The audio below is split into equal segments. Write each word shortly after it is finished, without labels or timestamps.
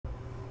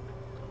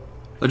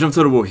Legend of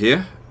Total War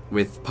here,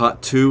 with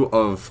part 2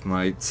 of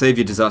my Save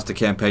Your Disaster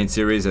campaign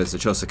series as the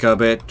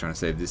Chosokabe, trying to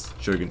save this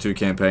Shogun 2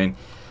 campaign.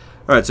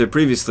 Alright, so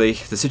previously,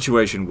 the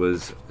situation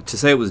was, to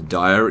say it was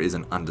dire is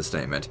an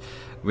understatement.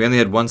 We only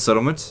had one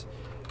settlement,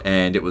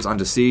 and it was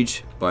under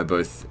siege by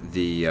both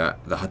the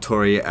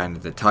Hattori and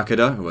the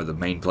Takeda, who are the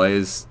main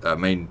players,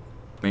 main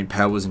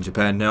powers in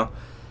Japan now.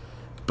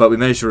 But we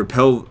managed to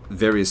repel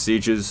various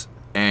sieges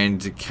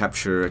and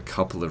capture a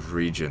couple of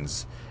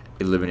regions,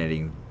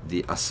 eliminating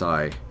the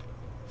Asai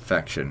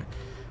faction.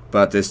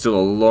 But there's still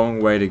a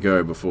long way to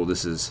go before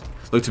this is...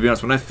 Look, to be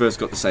honest, when I first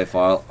got the save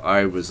file,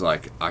 I was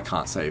like, I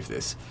can't save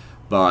this.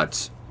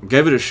 But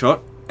gave it a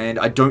shot, and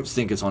I don't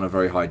think it's on a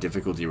very high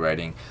difficulty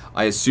rating.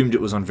 I assumed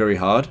it was on very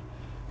hard,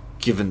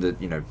 given that,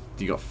 you know,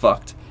 you got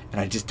fucked. And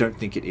I just don't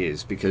think it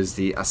is, because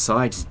the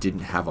Asai just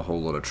didn't have a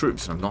whole lot of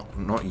troops, and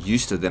I'm not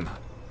used to them,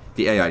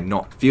 the AI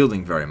not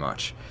fielding very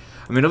much.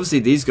 I mean, obviously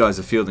these guys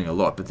are fielding a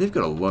lot, but they've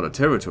got a lot of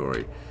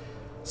territory.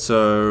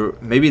 So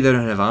maybe they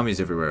don't have armies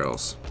everywhere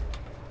else.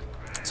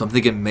 So I'm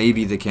thinking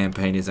maybe the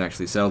campaign is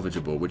actually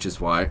salvageable, which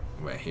is why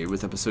we're here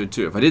with episode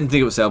 2. If I didn't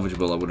think it was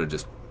salvageable, I would have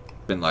just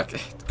been like,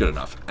 good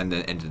enough, and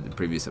then ended the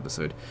previous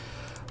episode.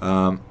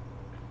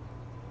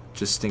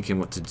 Just thinking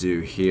what to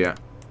do here.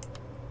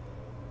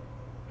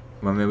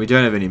 I mean, we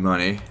don't have any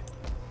money,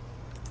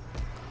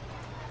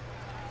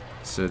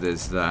 so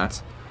there's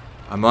that.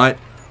 I might...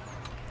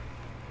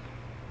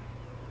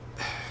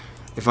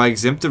 If I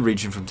exempt the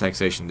region from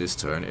taxation this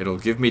turn, it'll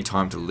give me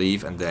time to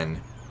leave, and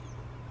then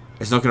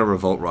it's not going to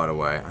revolt right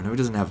away. I know it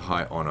doesn't have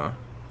high honor.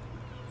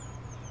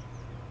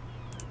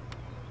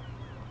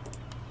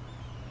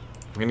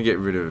 I'm going to get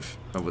rid of...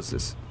 Oh, what's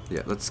this?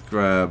 Yeah, let's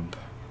grab...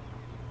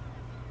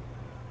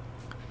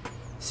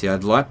 See,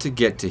 I'd like to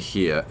get to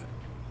here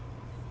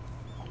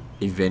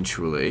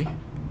eventually,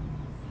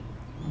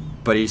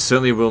 but he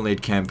certainly will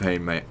need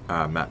campaign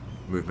map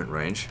movement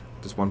range.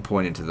 Just one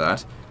point into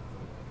that.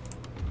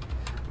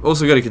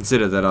 Also got to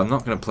consider that I'm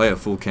not going to play a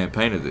full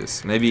campaign of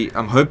this. Maybe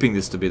I'm hoping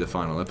this to be the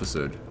final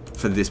episode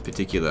for this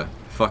particular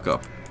fuck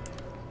up.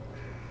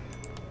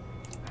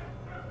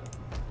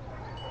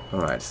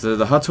 Alright, so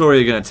the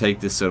Hattori are going to take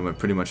this settlement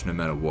pretty much no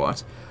matter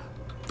what,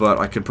 but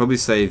I could probably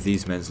save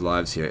these men's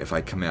lives here if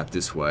I come out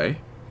this way.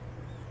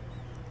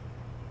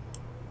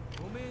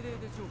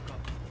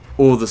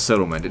 Or the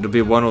settlement. It'll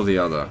be one or the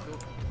other.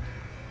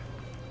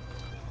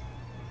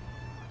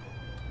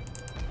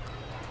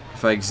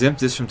 If I exempt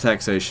this from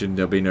taxation,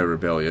 there'll be no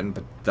rebellion,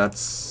 but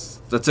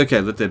that's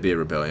okay, let there be a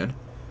rebellion.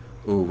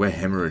 Oh, we're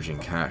hemorrhaging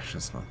cash,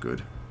 that's not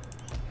good.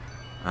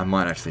 I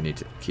might actually need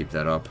to keep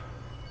that up.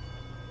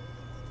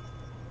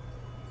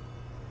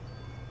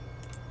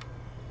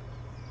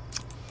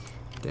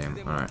 Damn,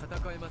 alright.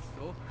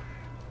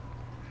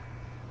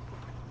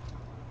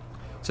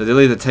 So they'll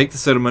either take the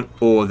settlement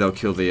or they'll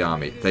kill the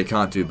army. They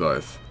can't do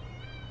both.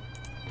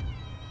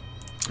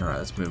 Alright,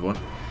 let's move on.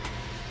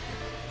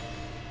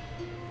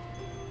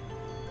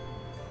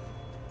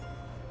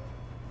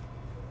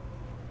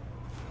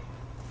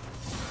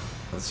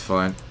 That's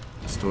fine.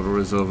 Just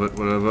auto-resolve it,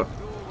 whatever.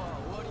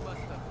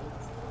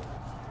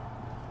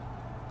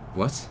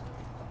 What?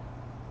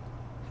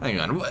 Hang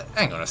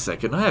on a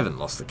second. I haven't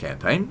lost the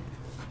campaign.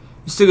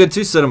 You still got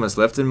 2 settlements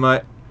left, and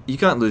you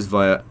can't lose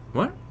via...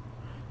 What?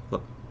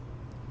 Look.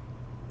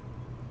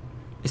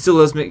 It still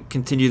lets me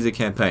continue the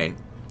campaign.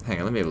 Hang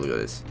on, let me have a look at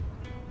this.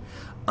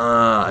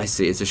 Ah, I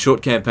see. It's a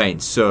short campaign,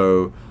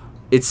 so...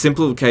 It's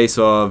simply a case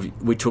of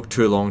we took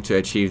too long to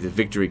achieve the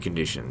victory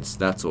conditions.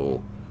 That's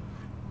all.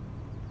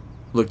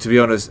 Look, to be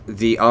honest,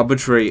 the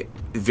arbitrary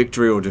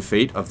victory or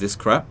defeat of this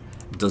crap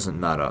doesn't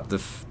matter.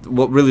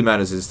 What really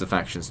matters is the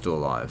faction's still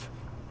alive.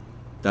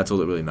 That's all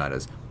that really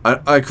matters.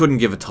 I couldn't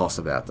give a toss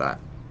about that.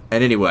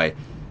 And anyway,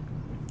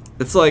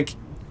 it's like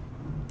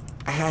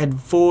I had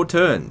 4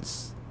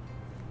 turns.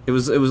 It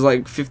was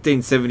like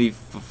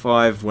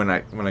 1575 when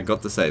I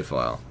got the save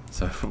file.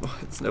 So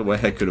it's no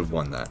way I could have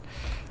won that,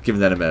 given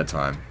that amount of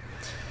time.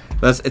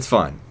 But it's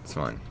fine. It's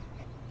fine.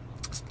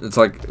 It's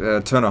like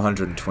turn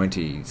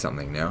 120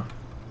 something now.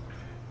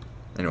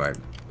 Anyway,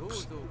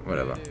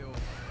 whatever.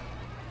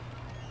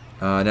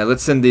 Now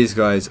let's send these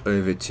guys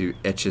over to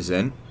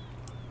Echizen.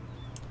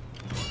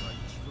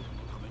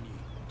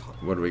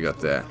 What do we got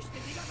there?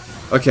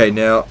 Okay,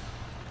 now...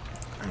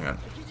 Hang on.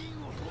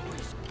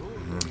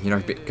 You're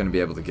not going to be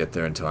able to get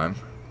there in time.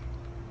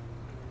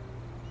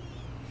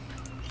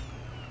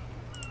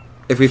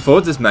 If we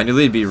fought this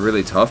manually, it'd be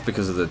really tough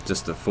because of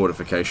just the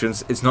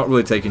fortifications. It's not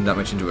really taking that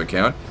much into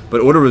account,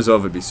 but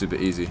auto-resolve would be super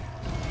easy.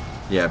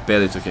 Yeah,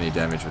 barely took any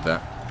damage with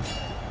that.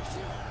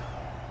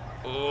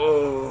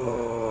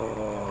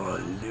 Oh,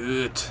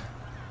 loot.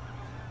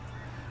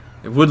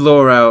 It would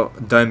lower our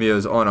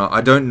daimyo's honor.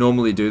 I don't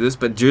normally do this,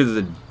 but due to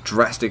the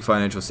drastic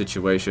financial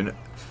situation,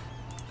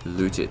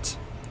 loot it.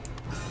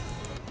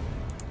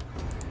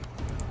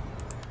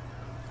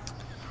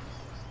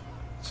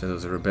 So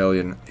there's a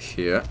rebellion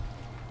here.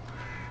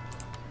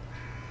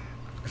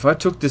 If I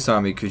took this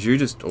army, could you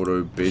just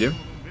auto-beat him?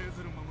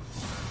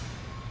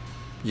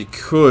 You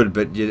could,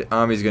 but your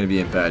army's going to be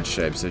in bad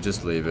shape, so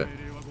just leave it.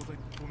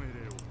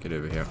 Get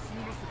over here.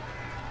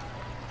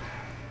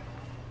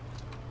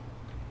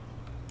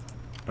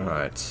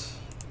 Alright.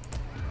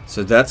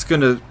 So that's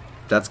gonna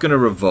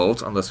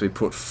revolt unless we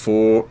put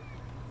 4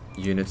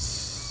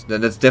 units.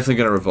 Then that's definitely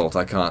gonna revolt.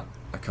 I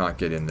can't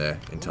get in there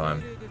in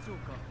time.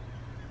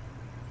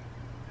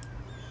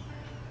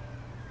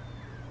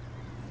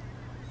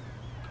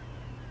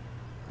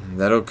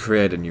 That'll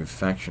create a new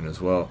faction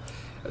as well.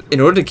 In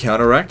order to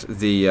counteract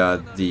the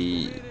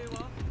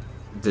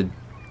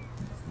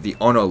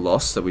honor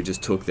loss that we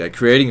just took there,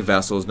 creating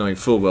vassals knowing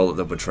full well that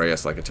they'll betray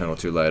us like a turn or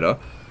 2 later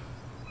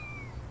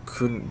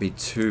couldn't be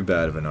too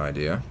bad of an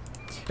idea.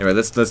 Anyway,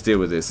 let's deal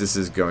with this. This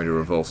is going to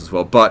revolt as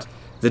well, but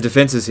the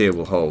defenses here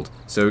will hold.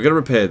 So we're going to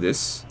repair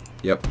this.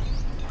 Yep.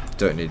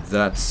 Don't need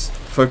that.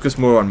 Focus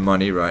more on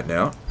money right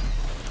now.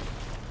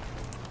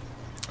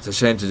 It's a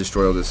shame to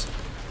destroy all this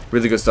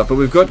really good stuff, but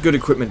we've got good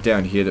equipment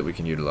down here that we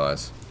can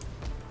utilize.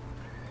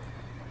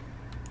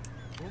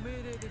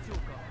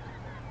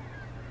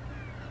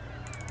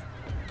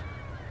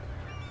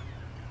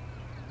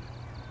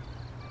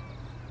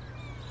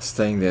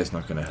 Staying there is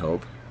not going to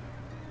help.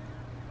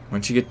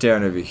 Once you get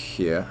down over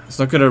here, it's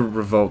not going to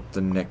revolt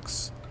the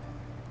next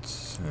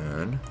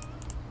turn.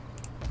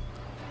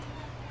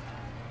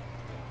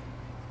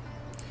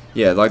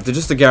 Yeah, like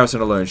just the garrison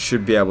alone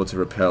should be able to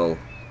repel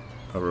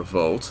a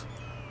revolt.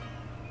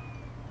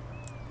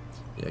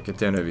 Yeah, get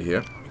down over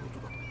here.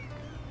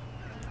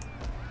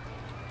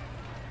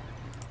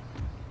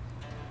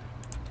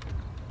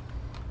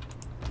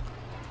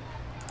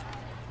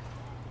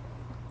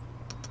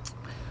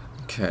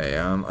 Okay,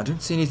 I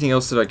don't see anything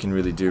else that I can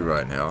really do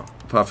right now,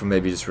 apart from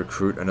maybe just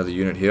recruit another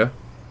unit here.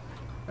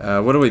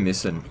 What are we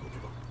missing?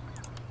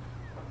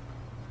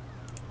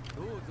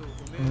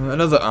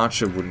 Another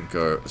archer wouldn't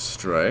go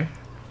astray.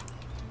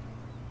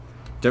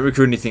 Don't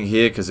recruit anything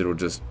here because it'll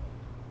just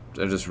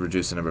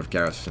reduce the number of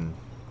garrison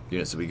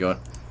units that we got.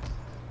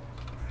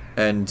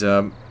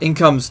 And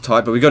income's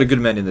tight, but we got a good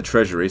man in the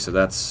treasury, so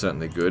that's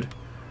certainly good.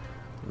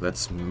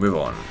 Let's move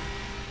on.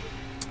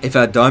 If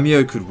our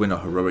daimyo could win a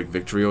heroic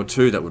victory or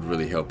 2, that would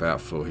really help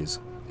out for his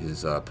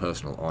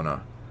personal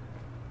honor.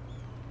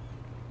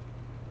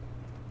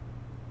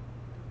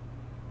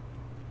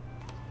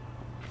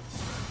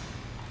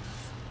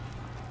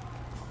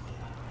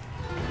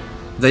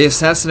 They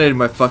assassinated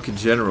my fucking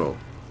general.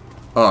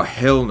 Oh,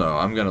 hell no.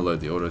 I'm gonna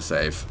load the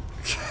autosave.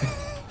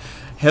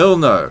 Hell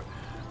no.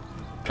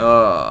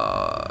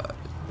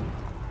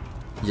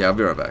 Yeah, I'll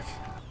be right back.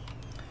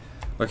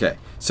 Okay,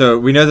 so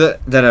we know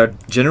that our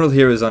general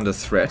here is under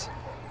threat.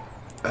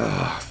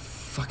 Ugh,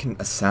 fucking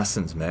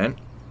assassins, man.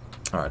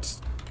 Alright,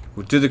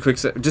 we'll do the quick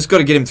set. Just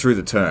gotta get him through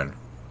the turn.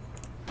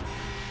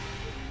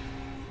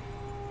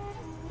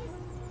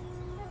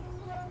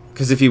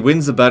 Because if he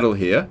wins the battle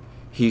here,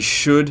 he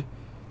should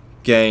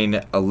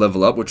gain a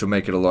level up, which will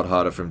make it a lot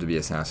harder for him to be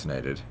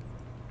assassinated.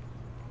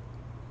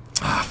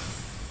 Ah,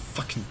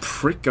 fucking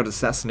prick got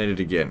assassinated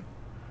again.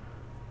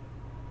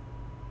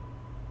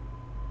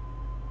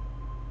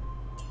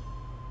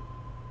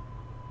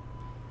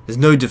 There's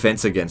no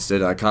defense against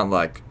it. I can't,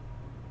 like,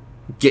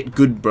 get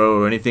good, bro,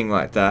 or anything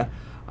like that.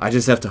 I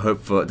just have to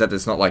hope for that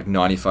it's not, like,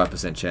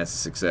 95% chance of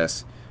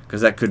success.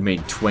 Because that could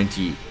mean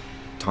 20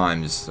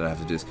 times that I have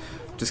to do this.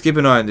 Just keep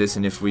an eye on this,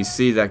 and if we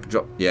see that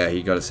drop... Yeah,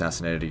 he got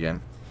assassinated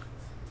again.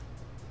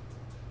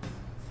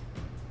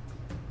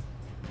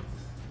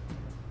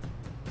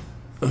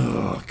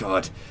 Oh,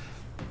 God.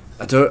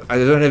 I don't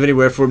have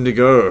anywhere for him to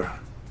go.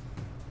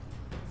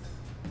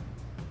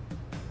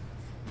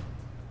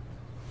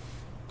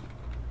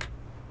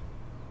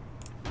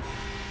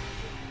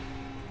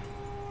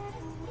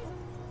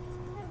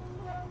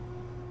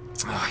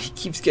 Oh, he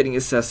keeps getting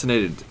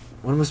assassinated.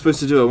 What am I supposed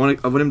to do? I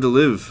want him to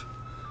live.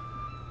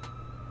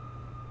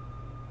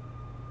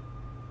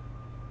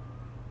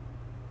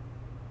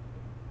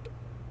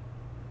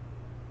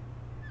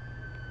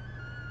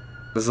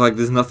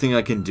 There's nothing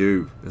I can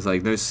do. There's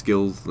like no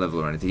skill level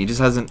or anything. He just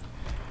hasn't.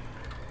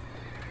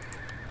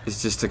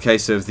 It's just a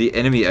case of the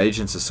enemy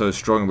agents are so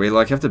strong. We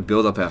like have to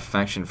build up our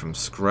faction from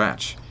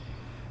scratch.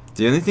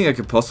 The only thing I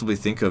could possibly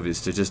think of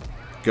is to just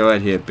go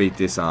out here, beat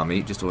this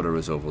army. Just auto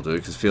resolve will do,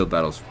 because field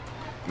battles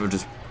will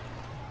just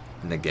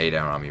negate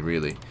our army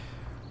really.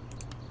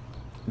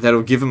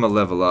 That'll give him a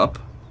level up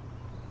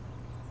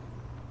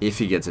if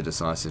he gets a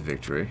decisive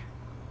victory.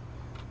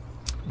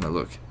 Now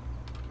look,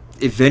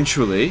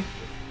 eventually.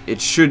 It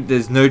should.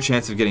 There's no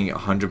chance of getting a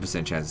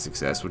 100% chance of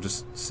success. We'll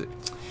just see.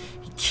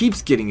 He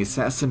keeps getting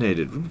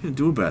assassinated. What am I going to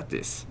do about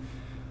this?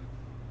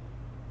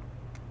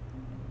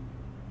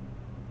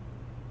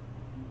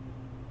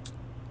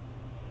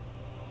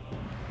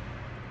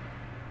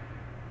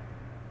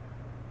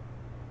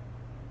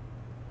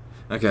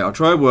 Okay, I'll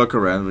try a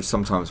workaround, which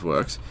sometimes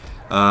works.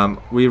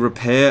 We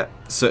repair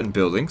certain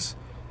buildings,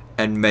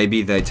 and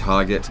maybe they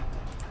target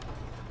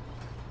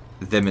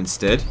them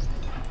instead.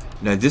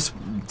 No, this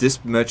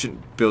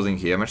merchant building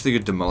here, I'm actually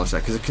going to demolish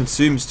that because it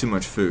consumes too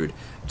much food.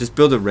 Just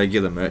build a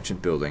regular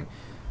merchant building.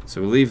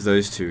 So we'll leave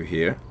those two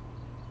here.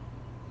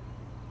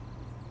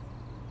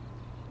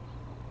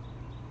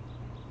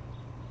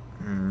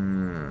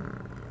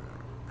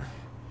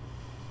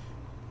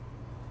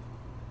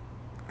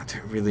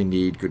 really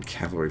need good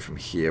cavalry from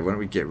here. Why don't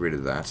we get rid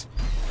of that?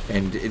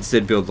 And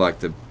instead build like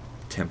the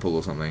temple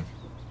or something.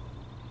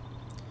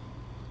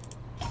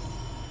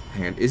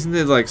 Hang on, isn't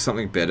there like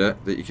something better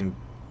that you can...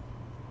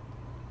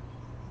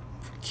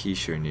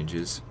 Kisho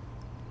ninjas.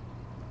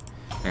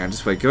 Hang on,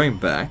 just wait, going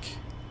back.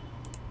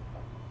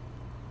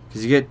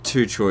 Because you get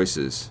two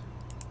choices.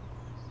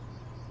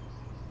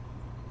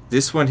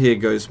 This one here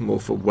goes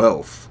more for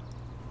wealth.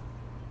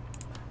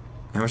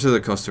 How much does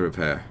it cost to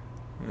repair?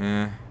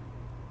 Yeah.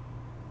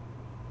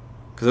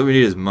 Because what we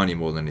need is money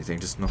more than anything.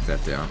 Just knock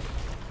that down.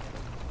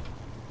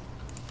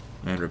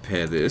 And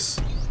repair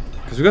this.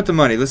 Because we got the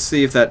money. Let's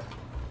see if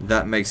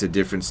that makes a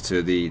difference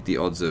to the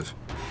odds of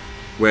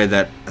where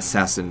that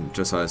assassin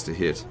decides to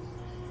hit.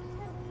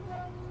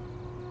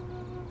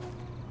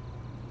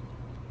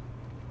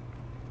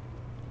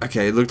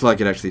 Okay, it looked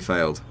like it actually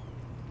failed.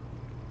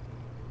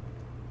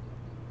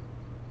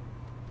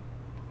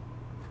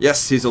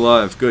 Yes, he's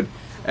alive. Good.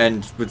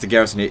 And with the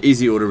garrison here,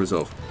 easy auto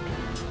resolve.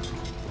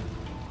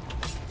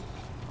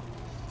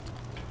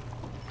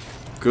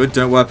 Good,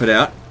 don't wipe it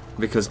out,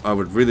 because I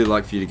would really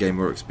like for you to gain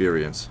more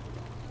experience.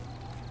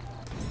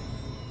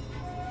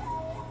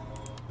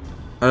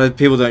 I know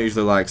people don't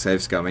usually like save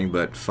scumming,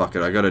 but fuck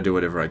it, I gotta do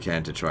whatever I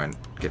can to try and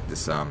get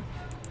this,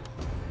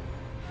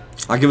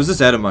 like, it was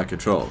just out of my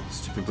control.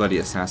 Stupid bloody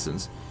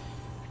assassins.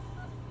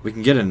 We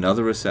can get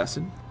another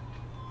assassin?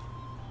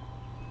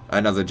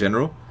 Another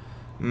general?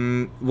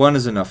 One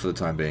is enough for the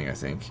time being, I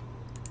think.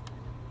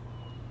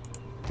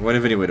 I won't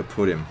have anywhere to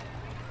put him.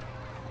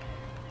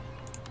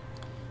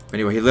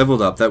 Anyway, he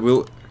leveled up. That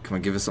will... Come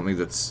on, give us something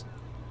that's...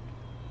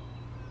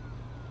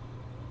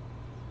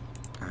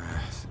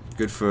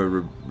 good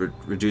for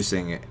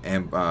reducing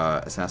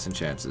assassin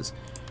chances.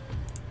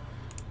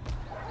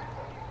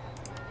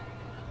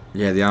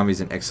 Yeah, the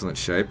army's in excellent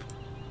shape.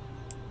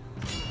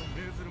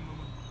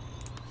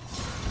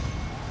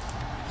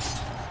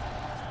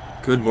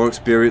 Good, more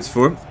experience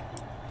for him.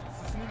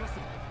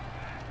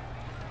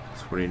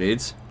 That's what he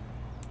needs.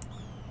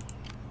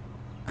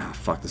 Ah,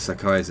 fuck, the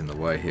Sakai is in the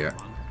way here.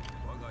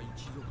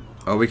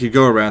 Oh, we could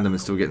go around them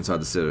and still get inside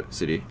the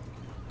city.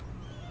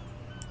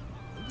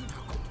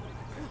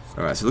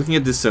 Alright, so looking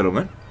at this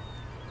settlement.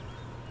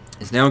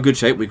 It's now in good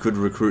shape. We could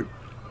recruit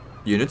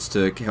units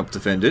to help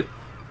defend it.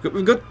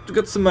 We've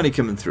got some money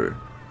coming through.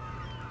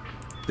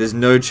 There's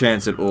no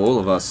chance at all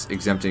of us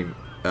exempting,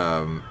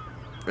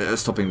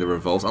 stopping the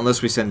revolt,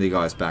 unless we send the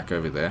guys back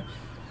over there.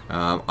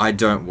 I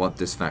don't want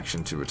this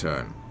faction to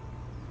return.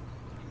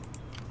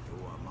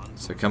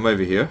 So come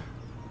over here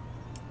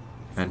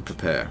and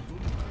prepare.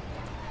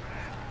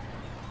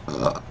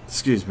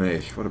 Excuse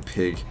me, what a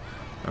pig.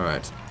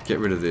 Alright, get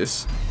rid of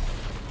this.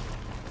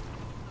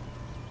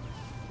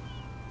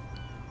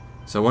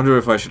 So I wonder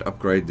if I should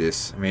upgrade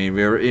this. I mean,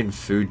 we're in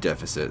food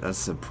deficit.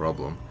 That's the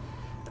problem.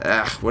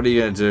 What are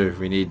you going to do?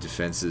 We need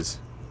defenses.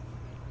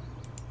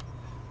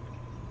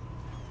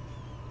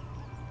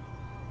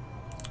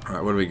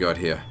 Alright, what do we got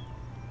here?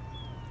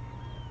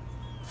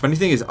 Funny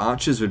thing is,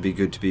 archers would be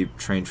good to be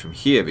trained from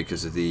here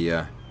because of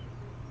the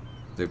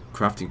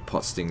crafting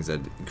pot stings that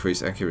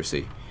increase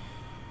accuracy.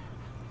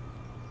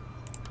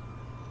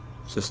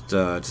 Just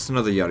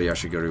another Yari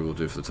Yashigiri will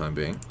do for the time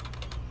being.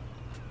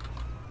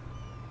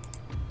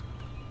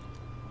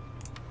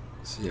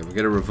 So yeah, we're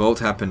gonna revolt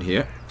happen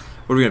here.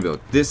 What are we gonna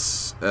build?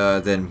 This,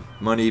 then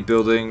money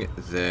building,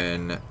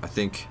 then I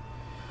think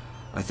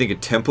a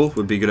temple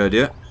would be a good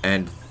idea,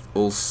 and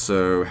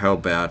also how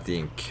about the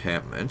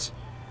encampment,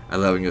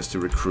 allowing us to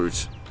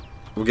recruit.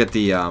 We'll get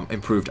the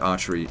improved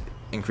archery,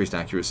 increased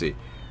accuracy.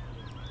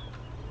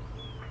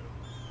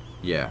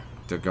 Yeah,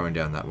 they're going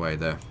down that way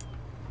there.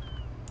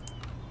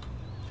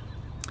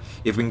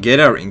 If we can get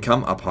our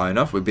income up high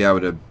enough, we'd be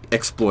able to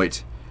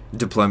exploit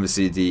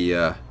diplomacy,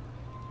 the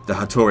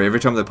Hattori. Every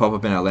time they pop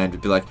up in our land,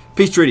 we'd be like,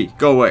 peace treaty,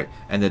 go away.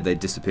 And then they'd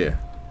disappear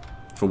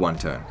for one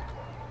turn.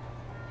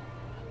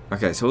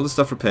 Okay, so all the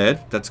stuff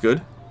repaired. That's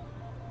good.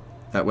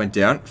 That went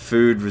down.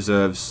 Food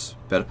reserves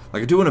better.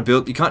 Like, I do want to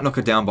build... You can't knock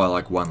it down by,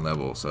 like, one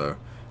level, so...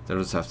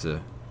 That'll just have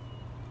to...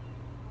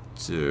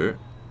 do...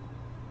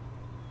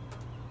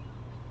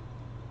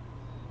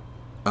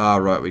 Ah,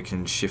 right, we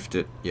can shift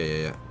it.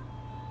 Yeah.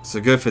 So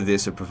go for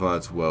this, it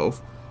provides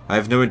wealth. I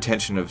have no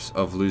intention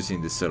of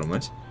losing this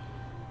settlement.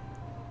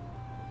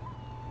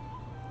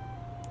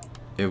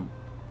 You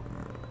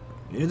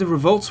know, the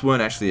revolts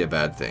weren't actually a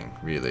bad thing,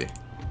 really. I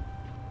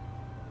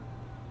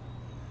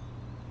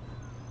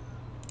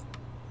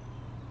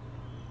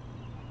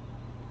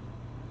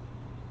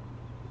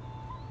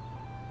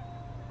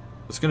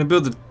was going to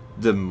build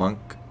the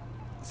monk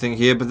thing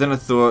here, but then I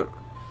thought,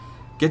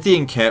 get the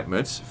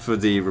encampment for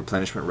the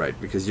replenishment rate,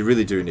 because you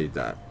really do need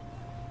that.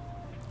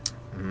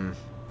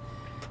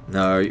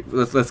 No,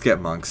 let's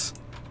get monks.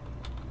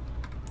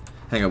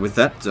 Hang on, with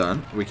that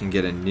done, we can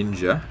get a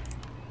ninja.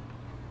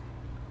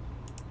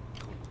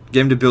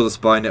 Get him to build a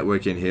spy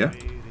network in here,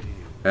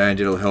 and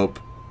it'll help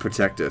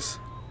protect us.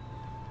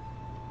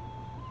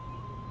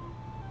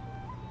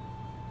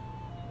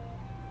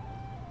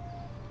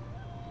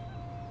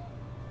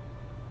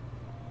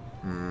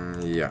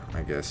 Yeah,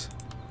 I guess.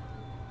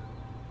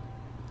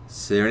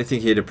 Is there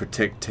anything here to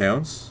protect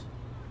towns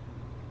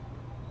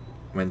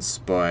when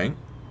spying?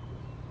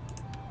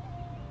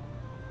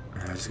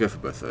 Just go for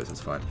both those, that's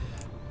fine.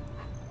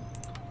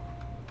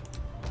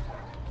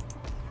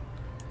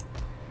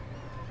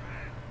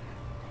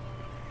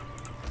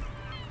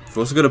 We've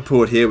also got a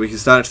port here. We can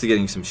start actually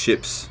getting some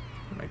ships.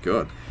 Oh my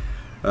god.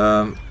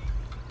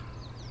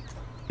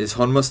 Is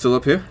Honma still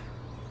up here?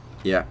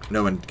 Yeah,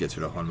 no one gets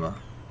rid of Honma.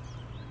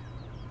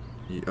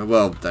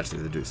 Well,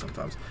 actually they do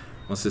sometimes.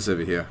 What's this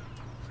over here?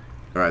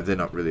 Alright, they're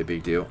not really a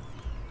big deal.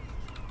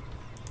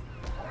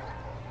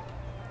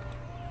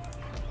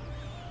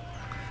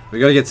 We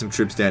gotta get some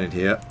troops down in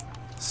here.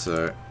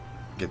 So,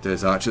 get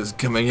those archers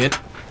coming in.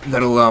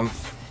 That'll,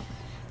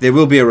 there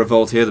will be a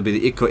revolt here. There'll be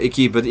the Ikko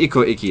Ikki, but the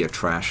Ikko Ikki are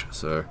trash,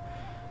 so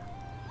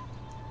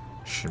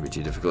shouldn't be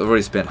too difficult. I've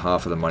already spent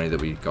half of the money that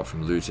we got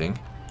from looting.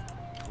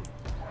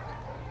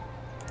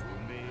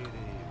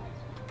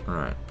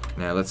 Alright,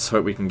 now let's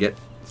hope we can get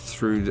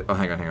through the... Oh,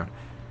 hang on.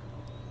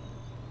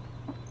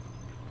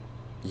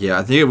 Yeah,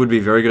 I think it would be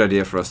a very good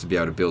idea for us to be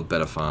able to build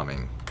better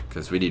farming,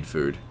 because we need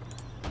food.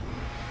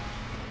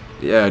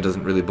 Yeah, it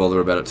doesn't really bother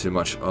about it too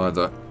much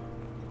either.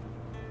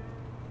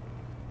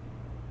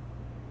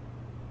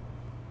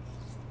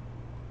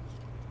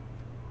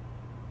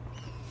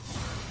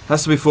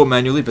 Has to be fought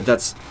manually, but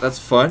that's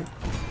fine.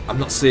 I'm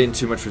not seeing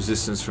too much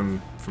resistance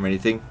from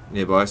anything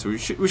nearby, so we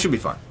should be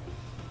fine.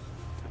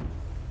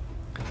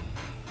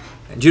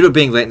 And due to it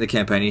being late in the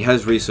campaign, he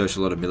has researched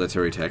a lot of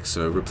military tech,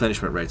 so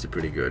replenishment rates are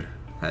pretty good.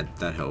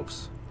 That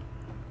helps.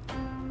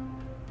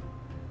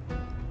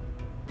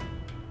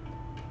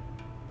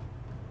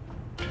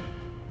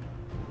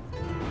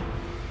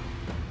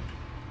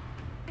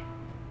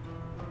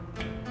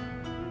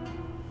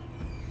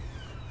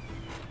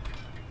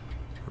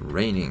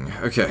 Raining.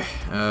 Okay,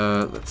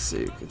 let's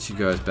see. Get you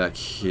guys back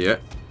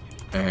here.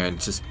 And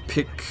just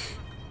pick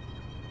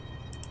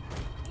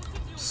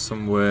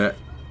somewhere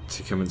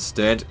to come and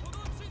stand.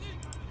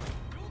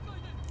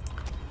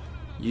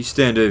 You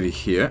stand over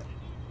here.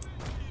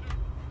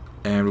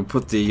 And we'll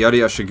put the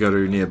Yari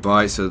Ashigaru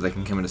nearby so that they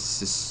can come and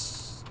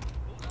assist...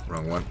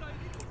 Wrong one.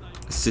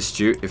 Assist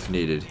you if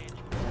needed.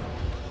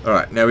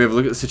 Alright, now we have a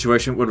look at the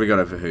situation. What do we got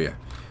over here?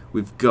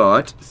 We've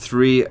got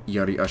 3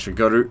 Yari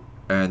Ashigaru.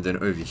 And then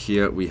over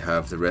here we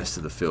have the rest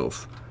of the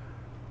filth.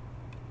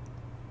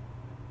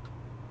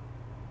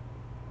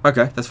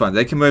 Okay, that's fine.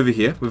 They come over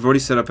here. We've already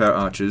set up our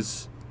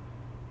archers.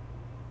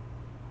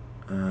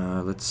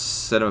 Let's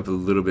set them up a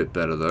little bit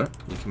better though.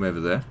 You come over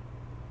there.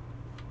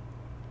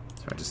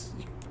 Sorry, just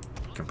you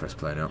can press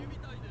play now.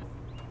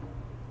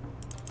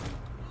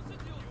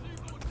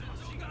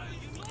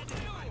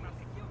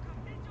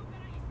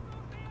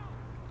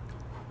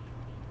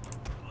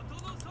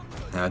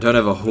 Now, I don't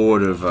have a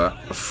horde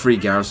of free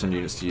garrison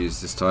units to use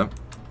this time.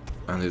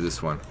 Only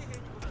this one.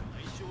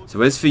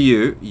 So as for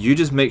you, you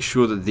just make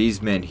sure that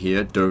these men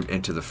here don't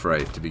enter the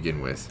fray to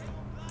begin with.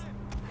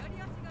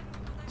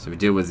 So we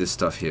deal with this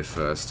stuff here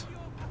first.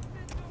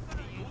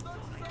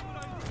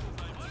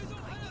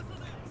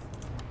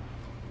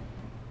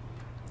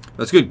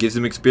 That's good, gives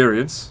them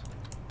experience.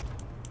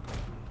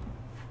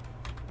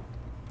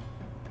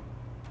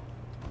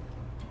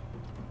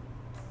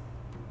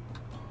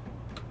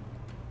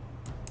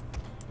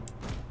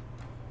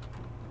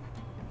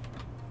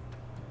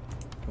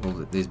 All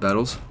these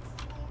battles.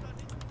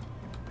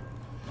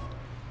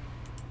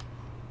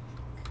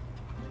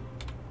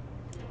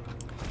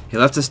 He'll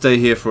have to stay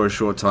here for a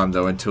short time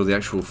though until the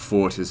actual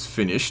fort is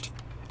finished,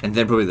 and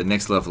then probably the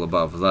next level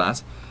above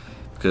that,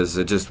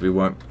 because we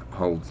won't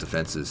hold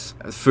defenses.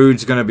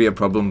 Food's going to be a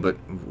problem, but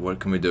what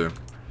can we do?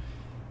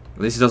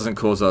 At least it doesn't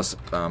cause us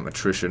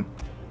attrition.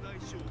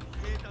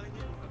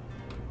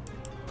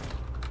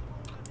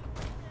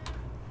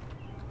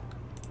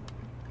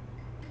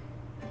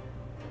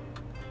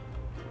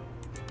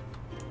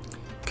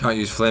 Can't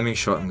use flaming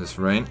shot in this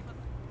rain.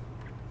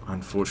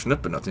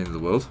 Unfortunate, but not the end of the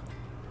world.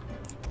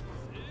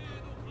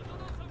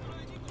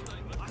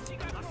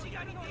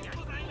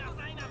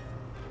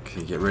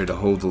 Okay, get ready to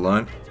hold the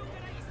line.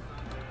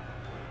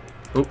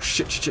 Oh,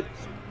 shit. Good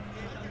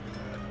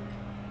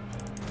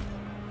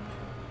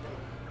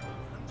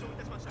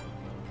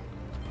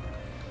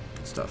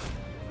stuff.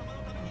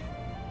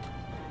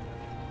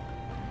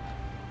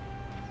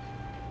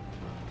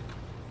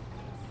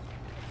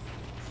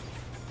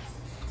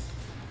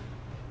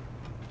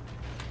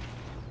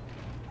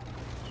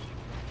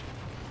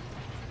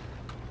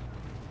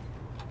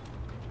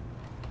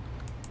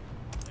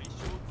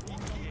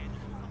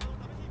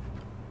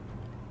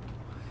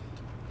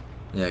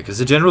 Yeah, because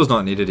the general's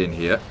not needed in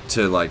here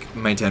to, like,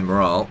 maintain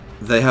morale.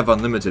 They have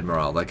unlimited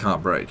morale. They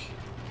can't break.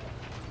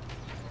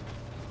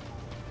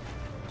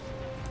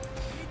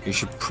 You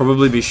should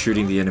probably be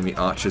shooting the enemy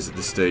archers at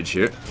this stage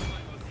here.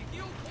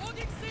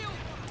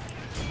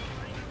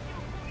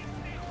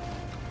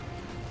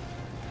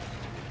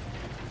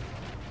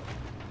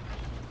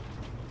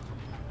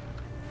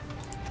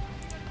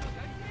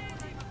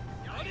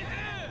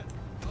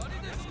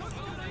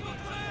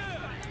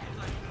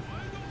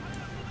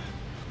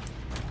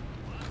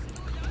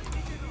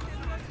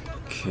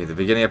 Okay, they're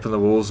beginning up on the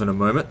walls in a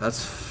moment.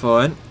 That's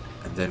fine.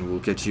 And then we'll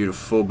get you to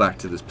fall back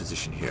to this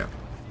position here.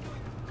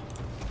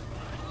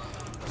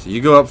 So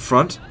you go up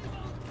front,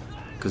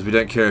 because we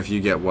don't care if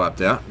you get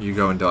wiped out. You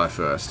go and die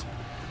first.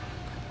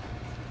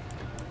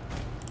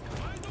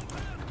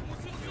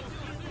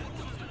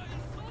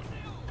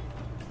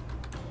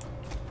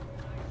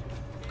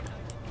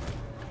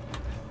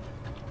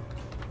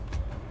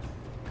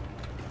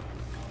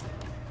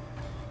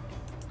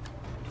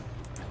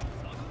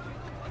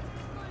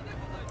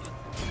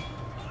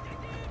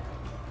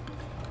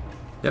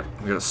 Yep,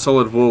 we've got a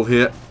solid wall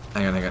here.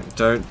 Hang on, hang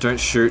on. Don't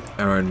shoot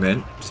our own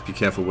men. Just be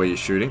careful where you're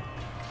shooting.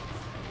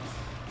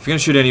 If you're gonna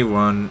shoot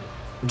anyone,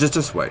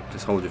 just wait.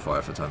 Just hold your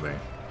fire for the time being.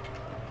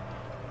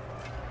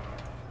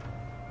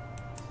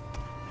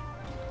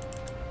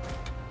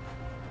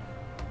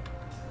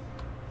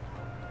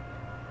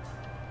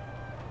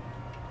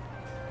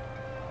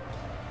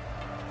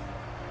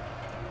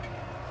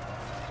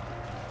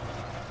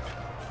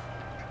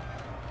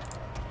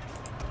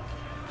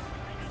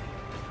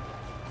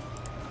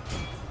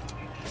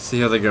 See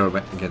how they go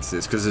against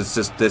this, because it's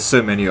just there's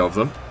so many of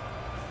them.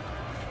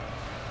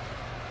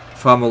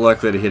 Far more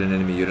likely to hit an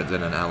enemy unit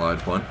than an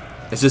allied one.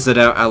 It's just that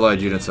our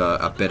allied units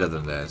are better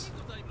than theirs.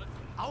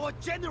 Our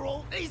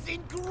general is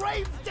in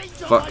grave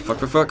danger.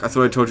 Fuck! I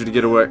thought I told you to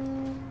get away.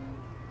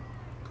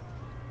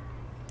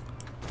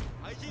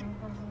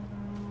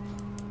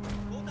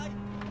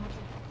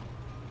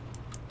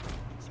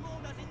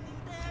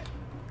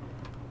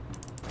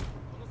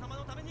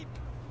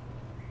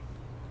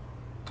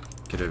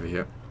 Get over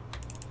here.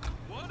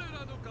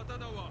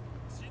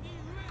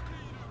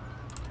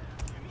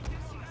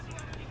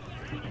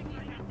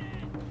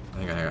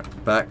 Hang on.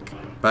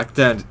 Back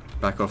down.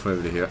 Back off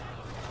over to here.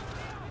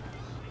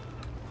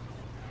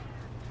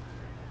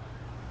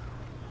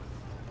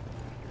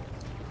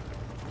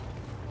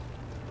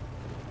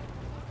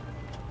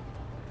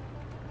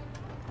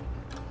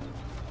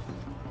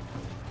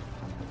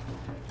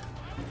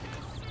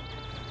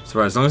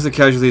 So as long as the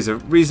casualties are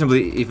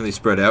reasonably evenly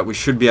spread out, we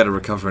should be able to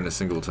recover in a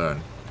single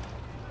turn.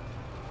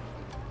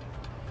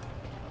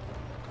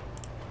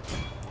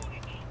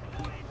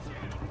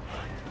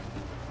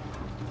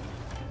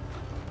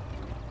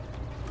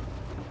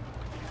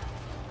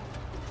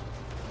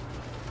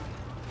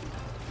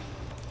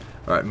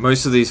 Alright,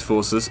 most of these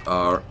forces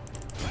are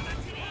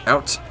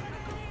out.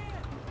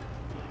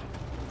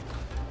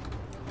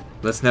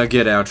 Let's now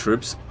get our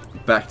troops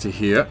back to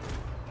here.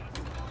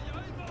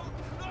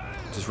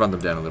 Just run them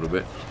down a little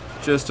bit.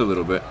 Just a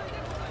little bit.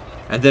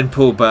 And then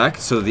pull back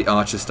so that the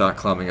archers start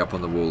climbing up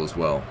on the wall as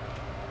well.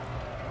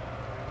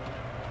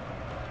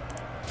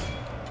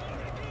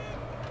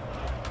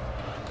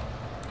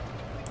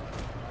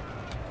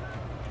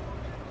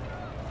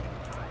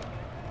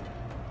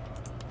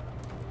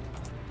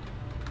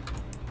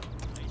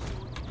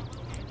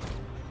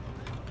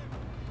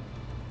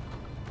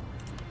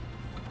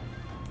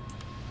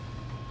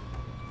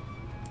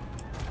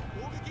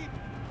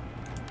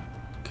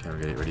 Okay, we're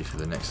getting ready for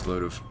the next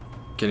load of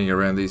getting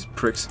around these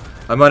pricks.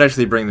 I might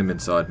actually bring them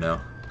inside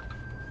now.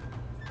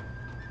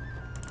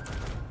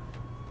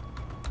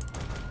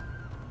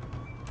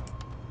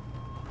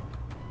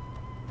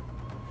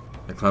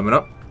 They're climbing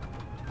up.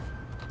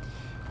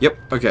 Yep,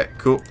 okay,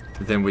 cool.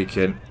 Then we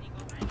can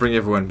bring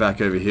everyone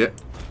back over here.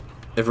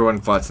 Everyone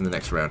fights in the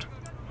next round.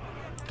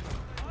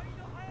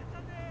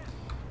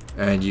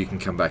 And you can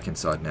come back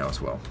inside now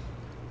as well.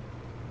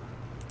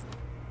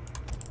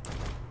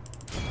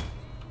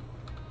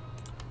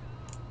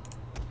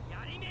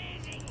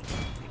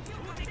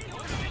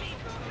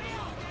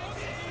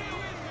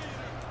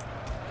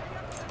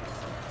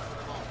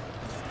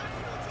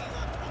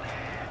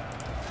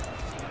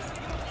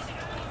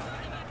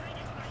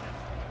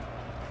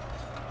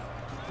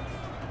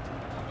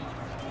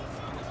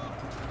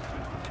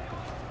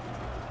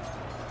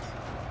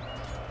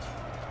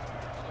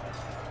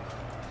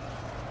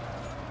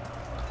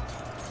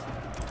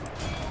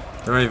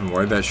 Don't even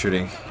worry about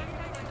shooting. If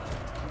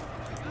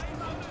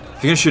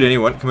you're gonna shoot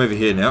anyone, come over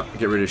here now.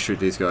 Get ready to shoot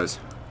these guys.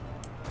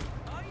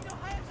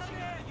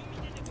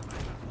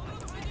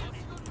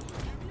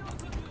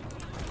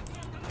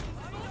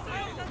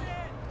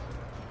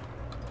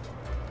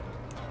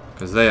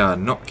 Because they are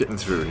not getting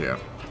through here.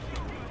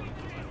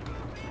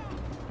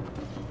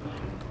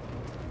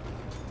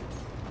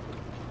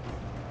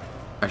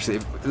 Actually,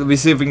 let me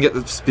see if we can get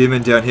the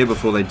spearmen down here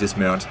before they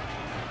dismount.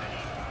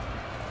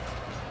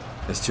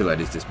 It's too late,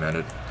 he's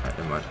dismounted. Alright,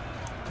 never mind.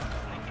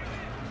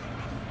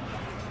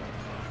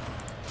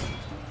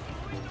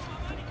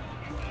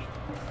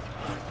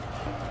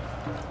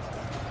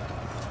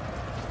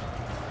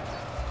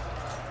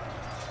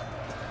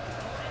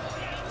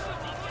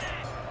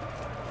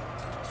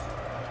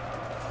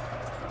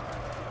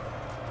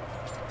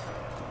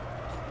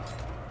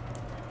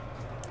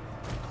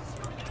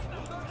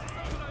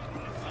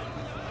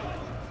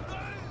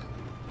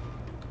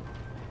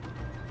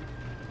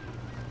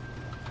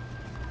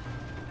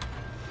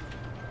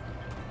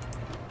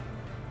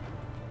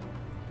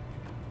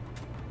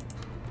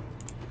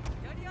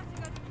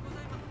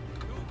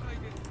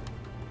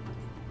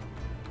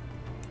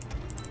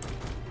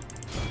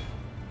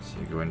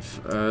 go in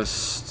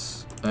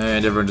first.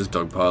 And everyone just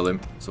dogpile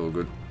him. It's all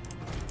good.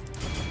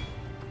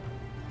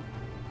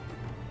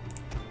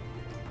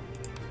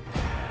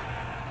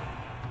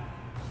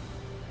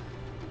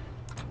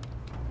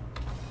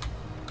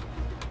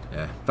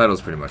 Yeah,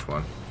 battle's pretty much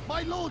won.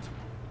 My lord,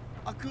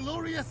 a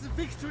glorious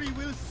victory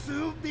will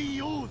soon be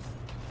yours.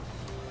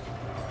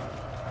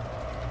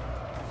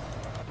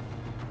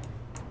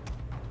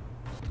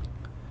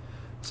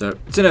 So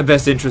it's in our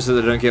best interest that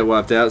they don't get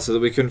wiped out, so that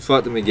we can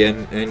fight them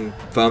again and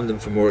farm them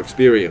for more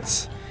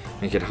experience.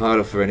 Make it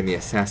harder for enemy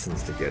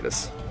assassins to get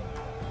us.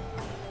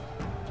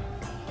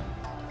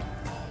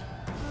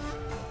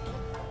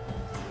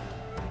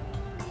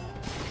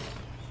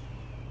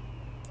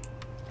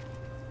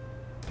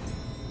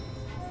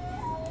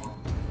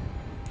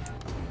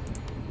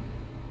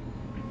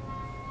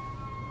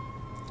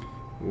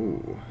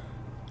 Ooh.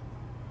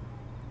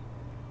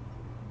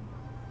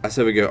 I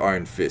say we go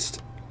Iron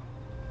Fist.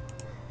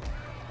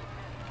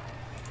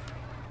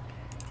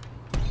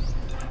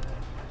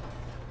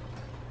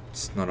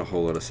 It's not a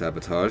whole lot of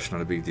sabotage,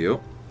 not a big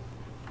deal.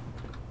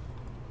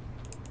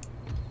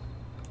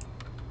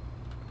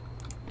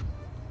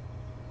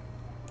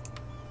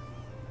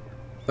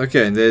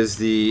 Okay, and there's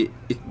the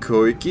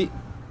Ikoiki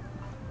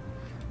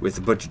with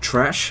a bunch of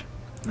trash.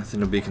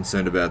 Nothing to be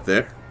concerned about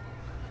there.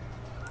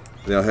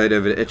 They'll head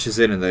over to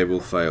Echizen and they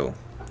will fail.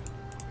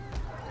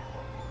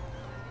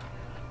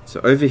 So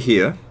over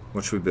here,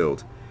 what should we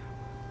build?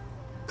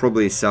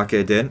 Probably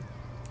Sake Den.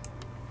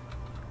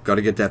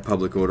 Gotta get that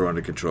public order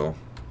under control.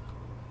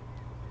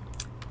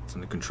 It's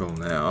under control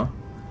now,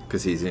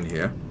 because he's in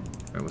here.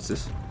 Wait, what's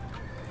this?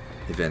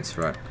 Events,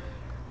 right.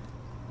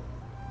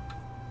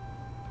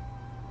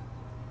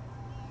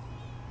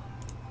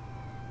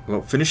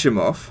 Well, finish him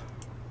off.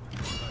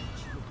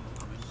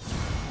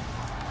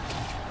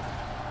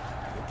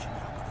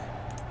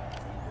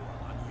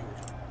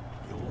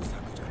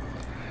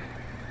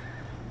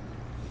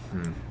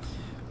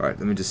 Alright,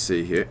 let me just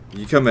see here.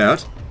 You come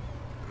out.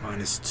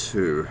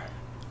 -2.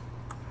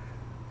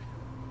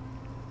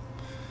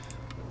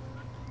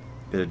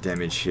 Bit of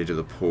damage here to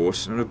the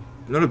port.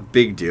 Not a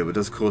big deal, but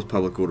does cause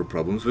public order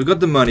problems. We've got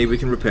the money, we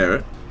can repair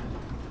it.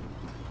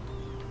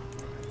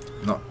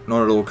 Not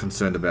at all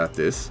concerned about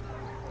this.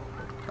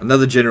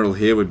 Another general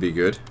here would be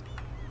good.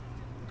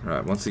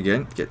 Alright, once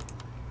again,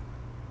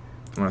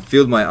 I want to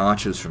field my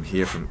archers from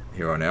here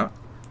on out.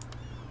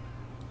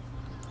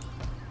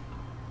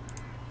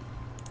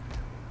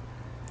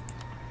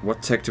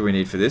 What tech do we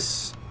need for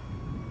this?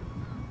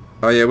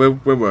 Oh yeah,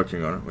 we're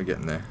working on it. We're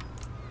getting there.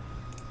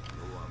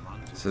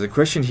 So the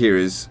question here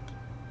is,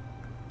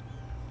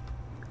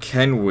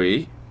 can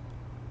we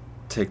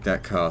take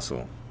that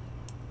castle?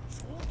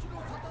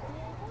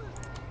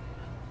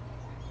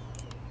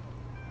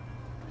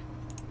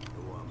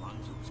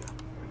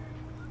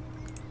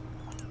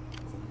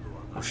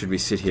 Or should we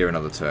sit here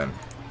another turn?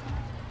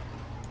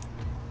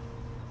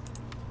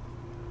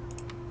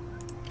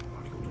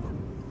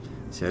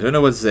 See, I don't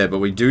know what's there, but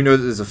we do know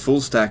that there's a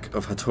full stack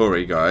of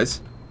Hattori guys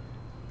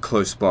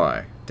close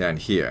by, down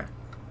here.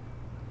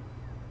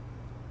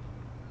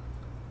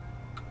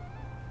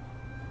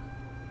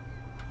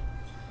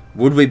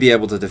 Would we be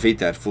able to defeat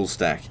that full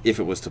stack if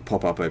it was to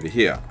pop up over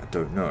here? I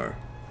don't know.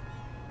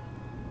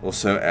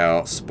 Also,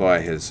 our spy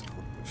has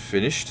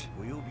finished.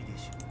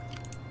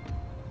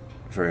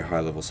 Very high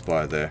level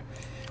spy there.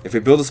 If we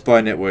build a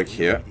spy network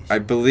here, I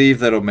believe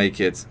that'll make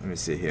it... Let me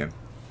see here.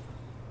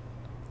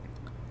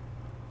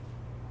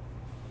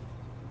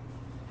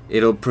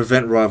 It'll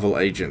prevent rival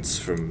agents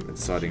from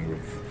inciting...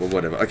 or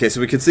whatever. Okay,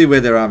 so we can see where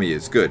their army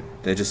is. Good.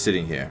 They're just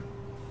sitting here.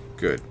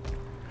 Good.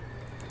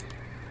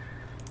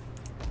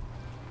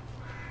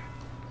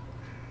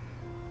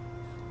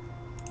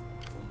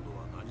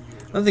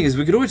 Another thing is,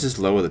 we could always just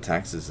lower the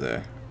taxes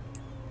there.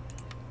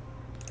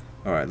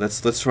 Alright,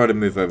 let's try to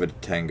move over to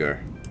Tango.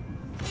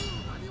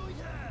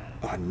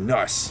 Oh,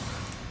 nice!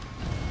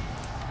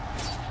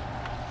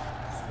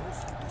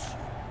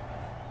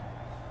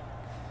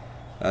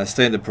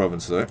 Stay in the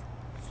province though.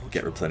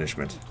 Get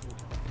replenishment.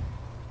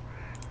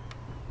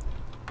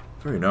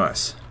 Very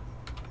nice.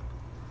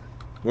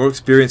 More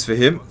experience for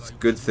him. It's a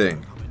good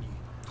thing.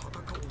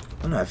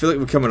 I don't know, I feel like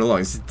we're coming along.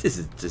 This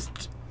is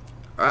just...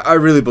 I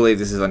really believe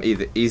this is on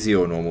either easy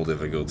or normal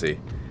difficulty.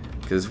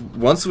 Because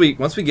once we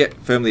get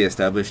firmly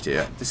established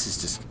here, this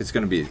is just... it's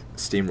going to be a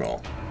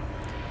steamroll.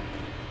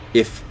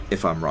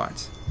 If I'm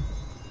right.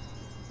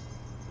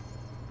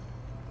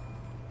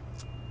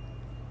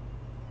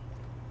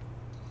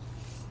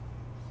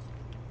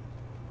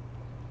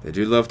 They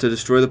do love to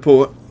destroy the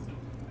port.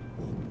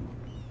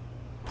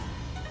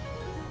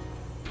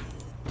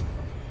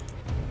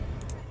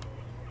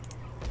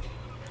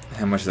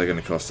 How much is that going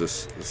to cost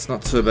us? It's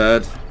not so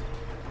bad.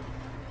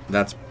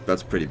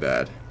 That's pretty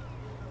bad.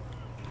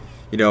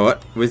 You know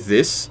what? With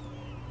this,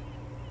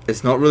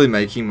 it's not really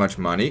making much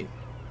money.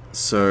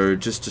 So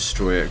just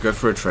destroy it. Go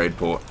for a trade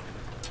port.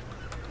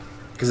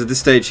 Because at this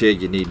stage here,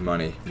 you need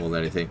money more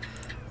than anything.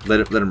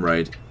 Let them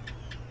raid.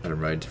 Let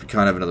them raid. We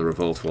can't have another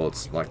revolt while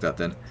it's like that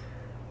then.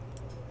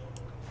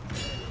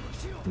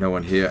 No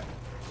one here.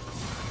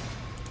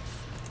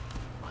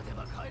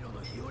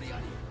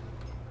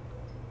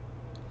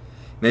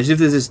 Imagine if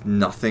there's just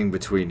nothing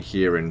between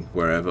here and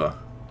wherever.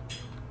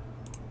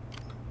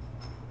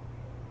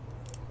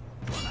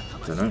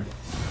 Don't know.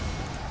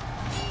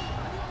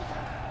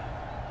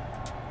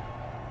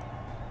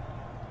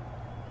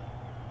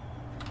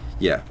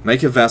 Yeah,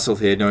 make a vassal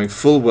here, knowing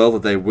full well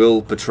that they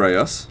will betray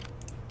us.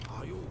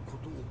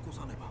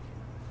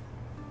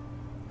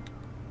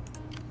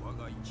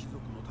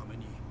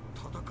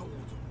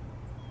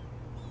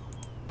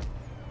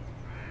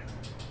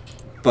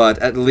 But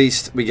at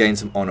least we gain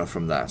some honor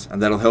from that,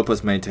 and that'll help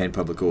us maintain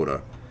public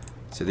order.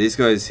 So these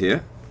guys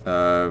here,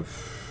 no,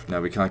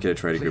 we can't get a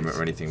trade agreement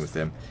or anything with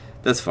them.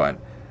 That's fine.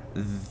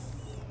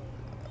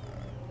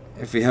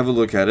 If we have a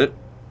look at it,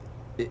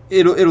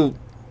 it'll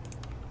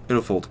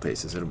fall to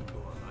pieces.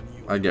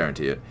 I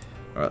guarantee it.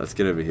 All right, let's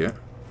get over here.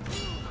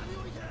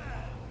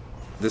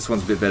 This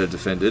one's a bit better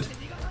defended.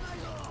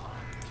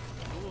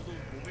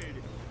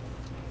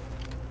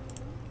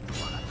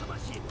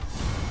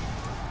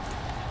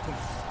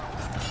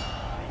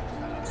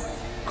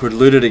 Could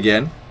loot it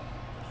again.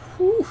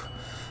 Whew.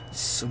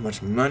 So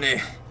much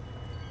money.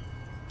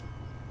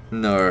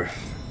 No.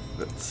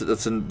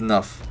 That's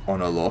enough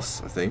honor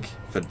loss, I think,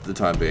 for the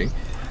time being.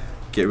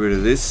 Get rid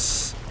of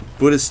this.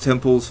 Buddhist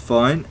temples,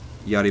 fine.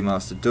 Yari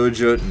Master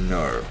Dojo,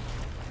 no.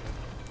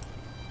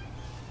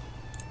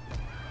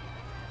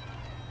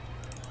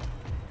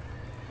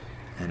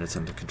 And it's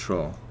under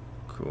control.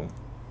 Cool.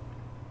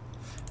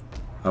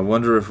 I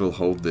wonder if we'll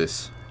hold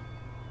this.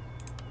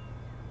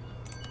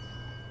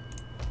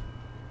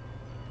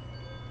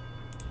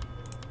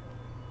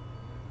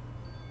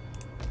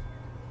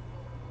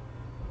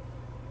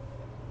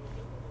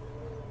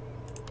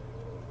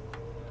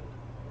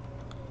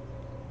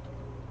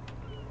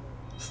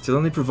 Still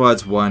only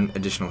provides one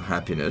additional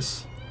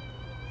happiness.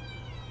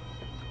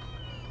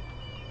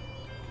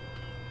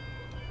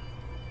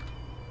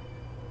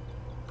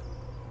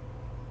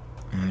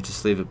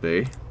 Just leave it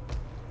be.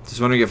 Just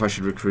wondering if I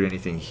should recruit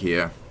anything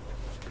here.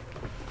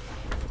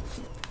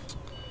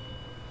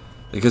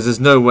 Because there's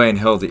no way in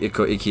hell the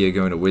Ikko Ikki are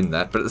going to win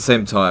that, but at the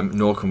same time,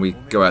 nor can we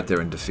go out there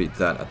and defeat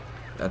that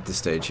at this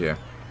stage here.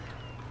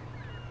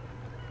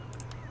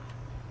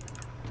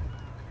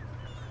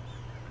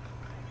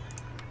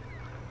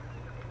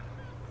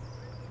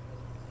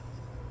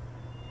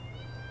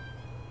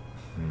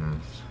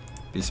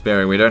 Be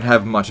sparing. We don't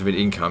have much of an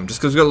income.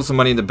 Just because we've got lots of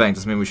money in the bank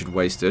doesn't mean we should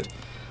waste it.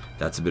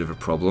 That's a bit of a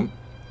problem.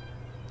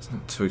 It's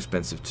not too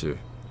expensive to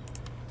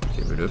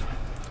get rid of.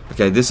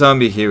 Okay, this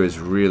army here is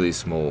really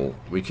small.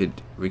 We could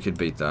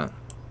beat that.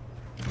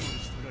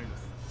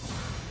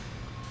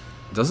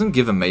 Doesn't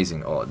give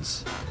amazing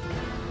odds.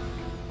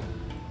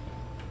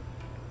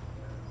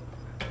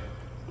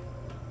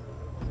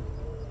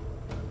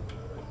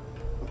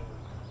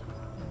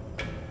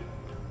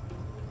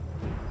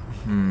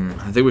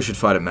 I think we should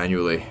fight it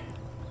manually.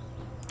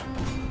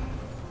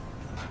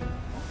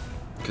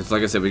 Because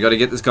like I said, we got to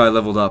get this guy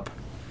leveled up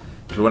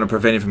if we want to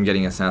prevent him from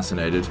getting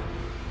assassinated.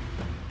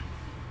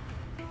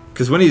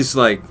 Because when he's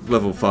like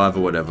level 5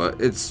 or whatever,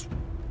 it's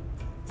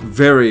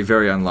very,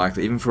 very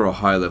unlikely, even for a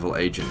high level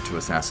agent, to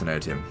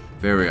assassinate him.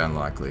 Very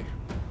unlikely.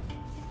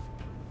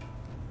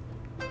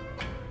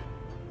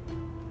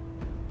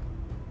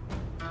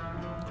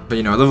 But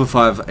you know, a level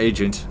 5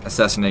 agent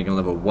assassinating a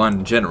level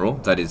 1 general,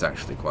 that is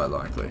actually quite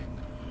likely.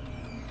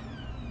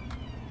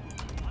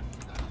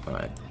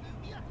 Alright.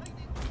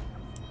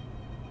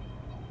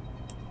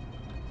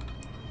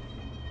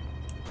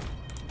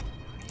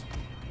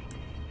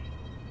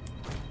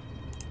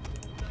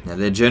 Now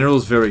their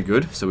general's very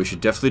good, so we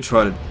should definitely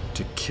try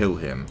to kill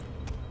him.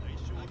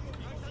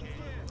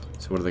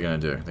 So what are they going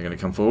to do? They're going to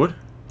come forward?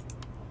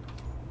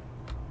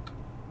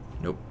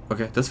 Nope.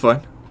 Okay, that's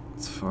fine.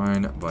 It's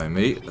fine by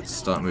me. Let's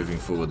start moving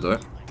forward though.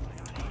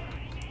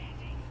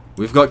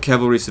 We've got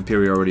cavalry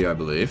superiority, I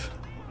believe.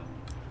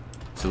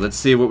 So let's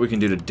see what we can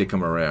do to dick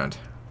them around.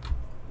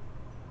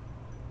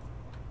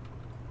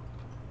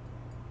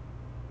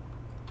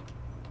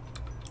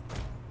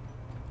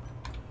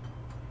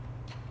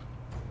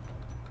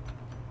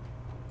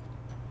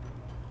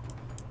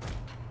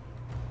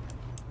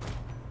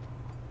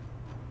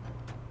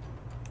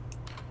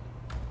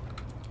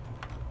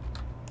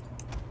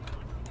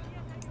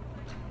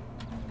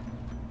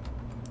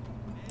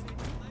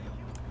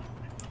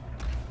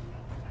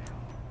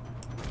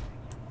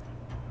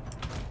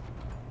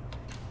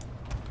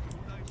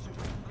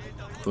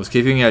 Of course,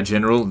 keeping our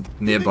general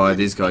nearby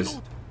these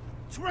guys.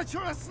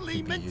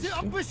 Treacherously meant to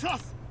ambush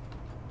us.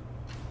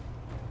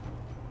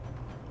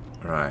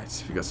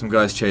 Right, we got some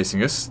guys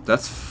chasing us.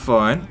 That's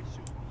fine.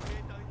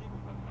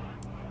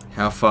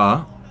 How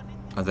far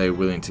are they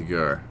willing to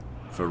go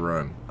for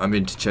Rome? I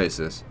mean, to chase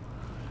us.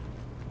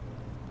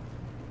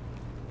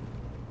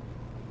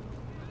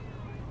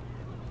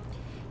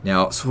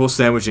 Now, horse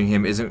sandwiching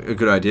him isn't a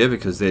good idea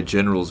because their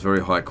general's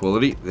very high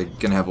quality. They're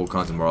going to have all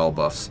kinds of morale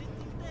buffs.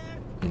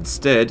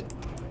 Instead,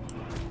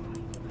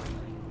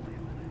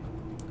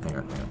 hang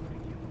on.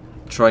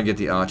 Try and get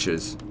the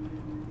archers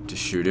to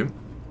shoot him.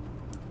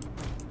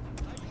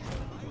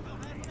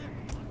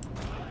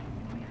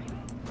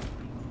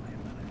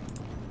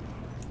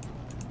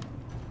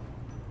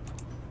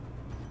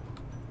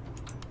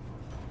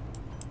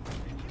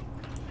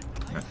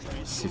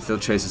 See if they'll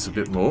chase us a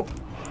bit more.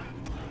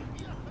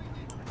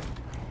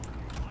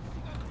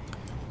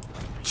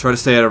 Try to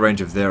stay out of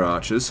range of their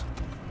archers.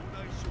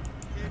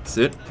 That's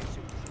it.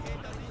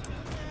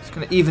 Just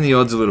gonna even the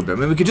odds a little bit. I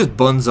mean, we could just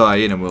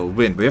bonsai in and we'll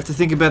win. But we have to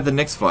think about the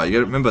next fight. You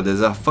gotta remember, there's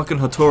a fucking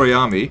Hattori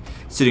army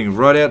sitting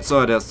right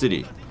outside our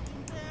city.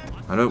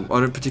 I don't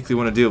particularly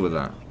want to deal with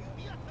that.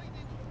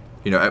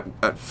 You know,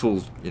 at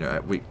full, you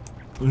know,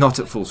 not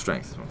at full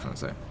strength is what I'm trying to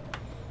say.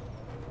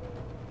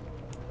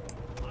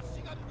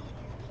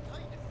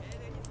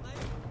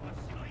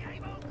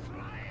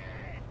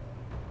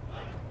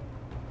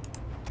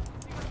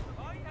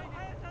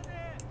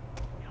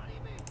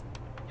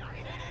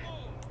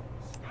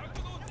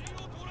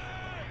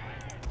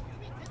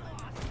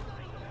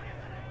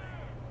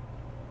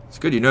 It's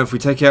good, you know, if we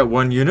take out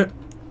one unit,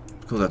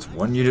 cool, that's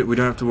one unit we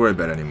don't have to worry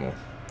about anymore.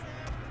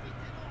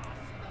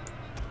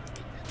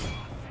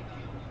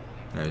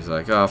 Now he's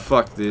like, oh,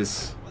 fuck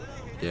this.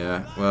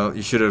 Yeah, well,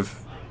 you should have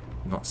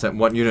not sent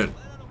one unit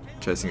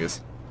chasing us.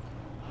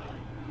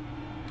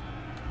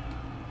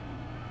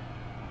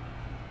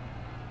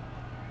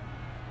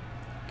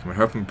 Come on,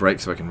 help him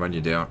break so I can run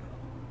you down.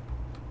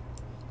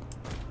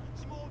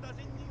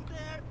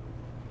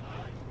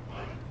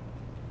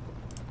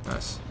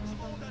 Nice.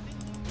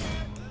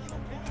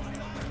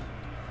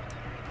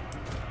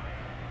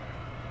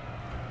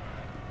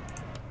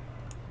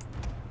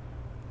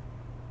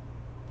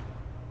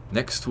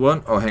 Next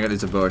one. Oh, hang on,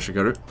 there's a bow. I should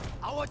go to.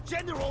 Our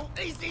general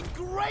is in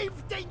grave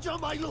danger,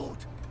 my lord.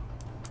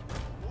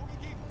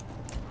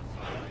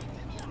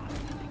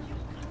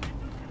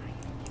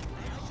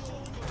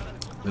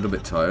 A little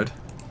bit tired.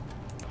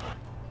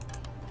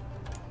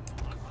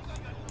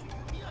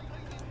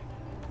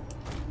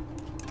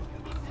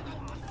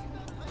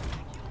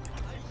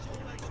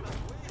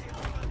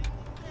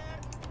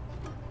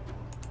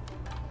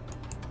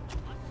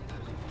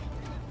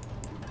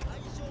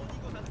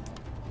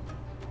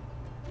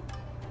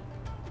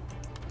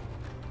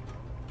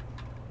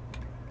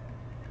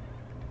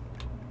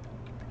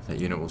 That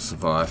unit will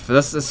survive, but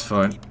that's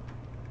fine.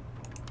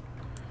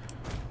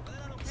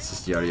 It's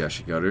just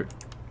Yari.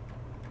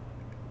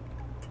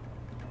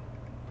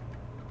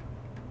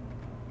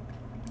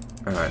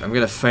 Alright, I'm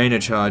gonna feign a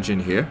charge in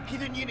here.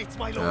 Hidden units,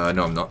 my lord.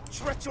 No, I'm not.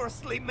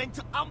 Treacherously meant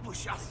to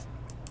ambush us.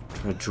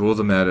 Try to draw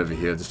them out over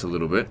here just a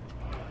little bit.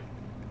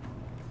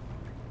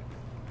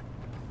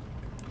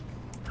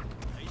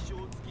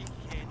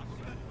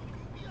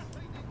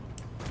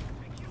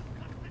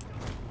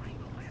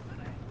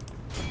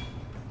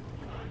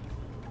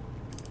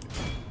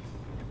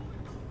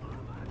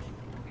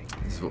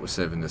 This is what we're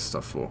saving this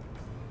stuff for.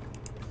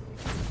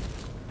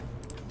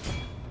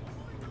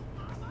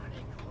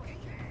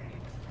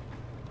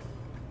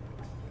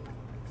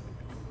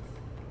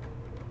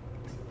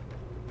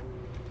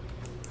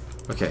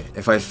 Okay,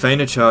 if I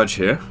feign a charge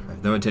here, I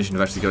have no intention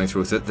of actually going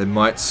through with it, they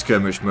might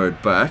skirmish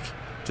mode back,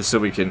 just so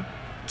we can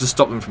just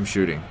stop them from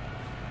shooting.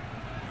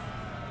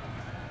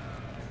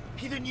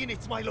 Hidden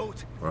units, my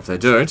lord. Or if they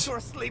don't,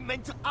 Treacherously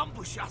meant to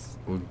ambush us.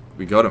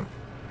 we got them.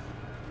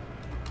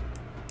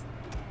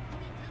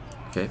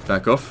 Okay,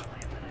 back off.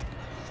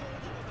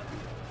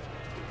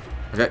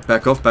 Okay,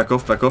 back off.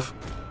 I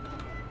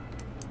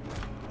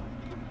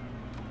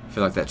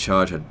feel like that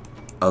charge had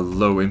a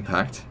low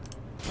impact.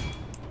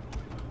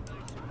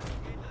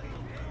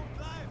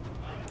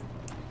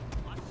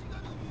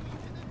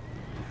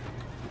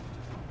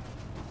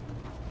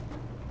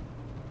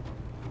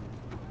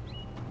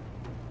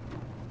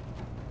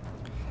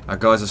 Our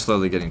guys are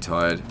slowly getting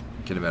tired.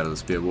 Get them out of the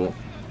spear wall.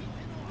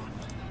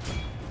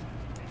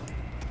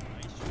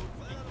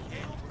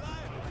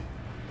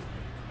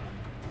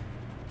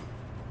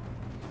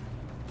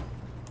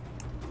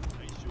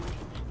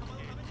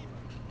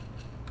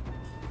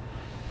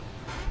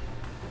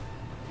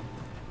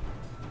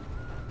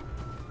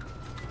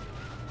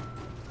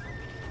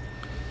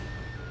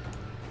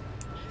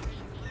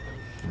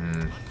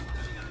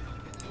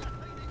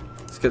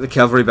 Let's get the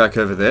cavalry back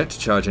over there to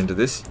charge into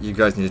this. You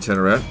guys need to turn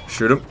around.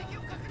 Shoot them.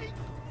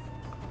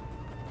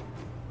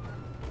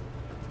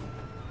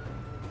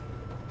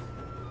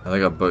 I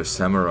got both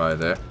samurai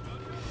there.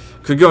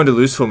 Could go into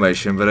loose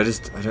formation, but I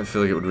don't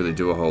feel like it would really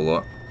do a whole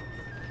lot.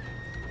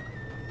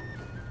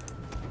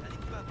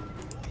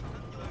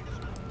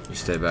 You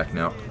stay back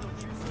now.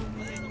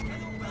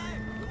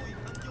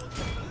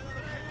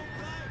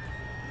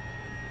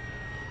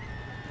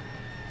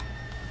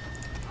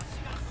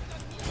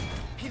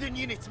 Hidden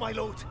units, my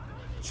lord.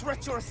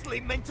 Treacherously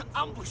meant to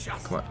ambush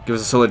us. Come on, give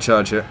us a solid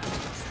charge here.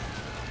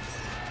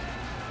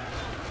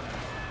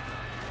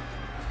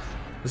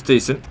 It's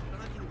decent.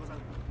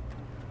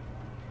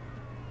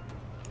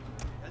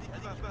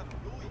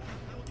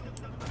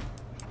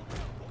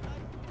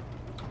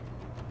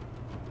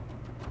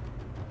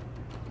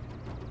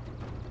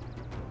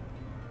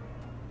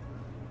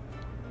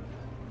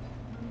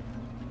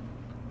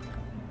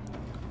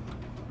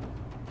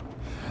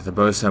 The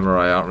bow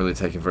samurai aren't really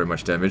taking very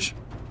much damage.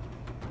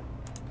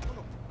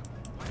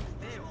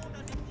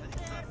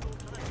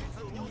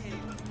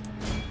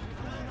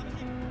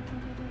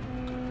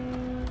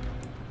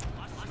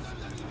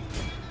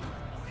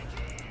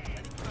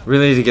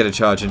 Really need to get a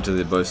charge into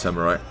the bow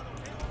samurai.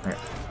 Okay.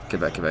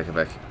 Get back, get back, get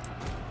back.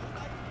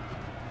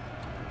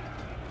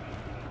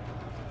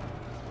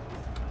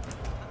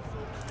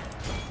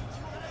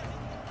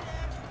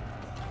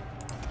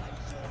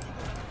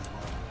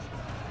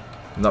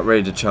 I'm not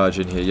ready to charge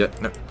in here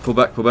yet. No, pull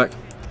back, pull back.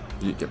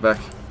 You get back.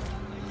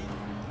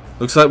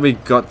 Looks like we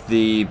got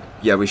the...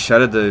 Yeah, we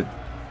shattered the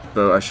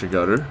bow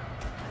ashigaru.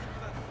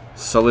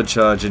 Solid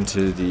charge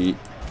into the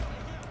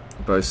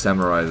bow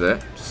samurai there.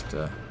 Just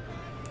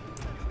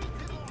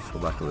fall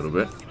back a little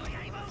bit.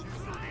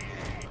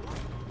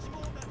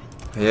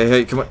 Hey, hey,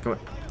 hey, come on, come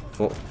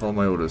on. Follow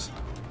my orders.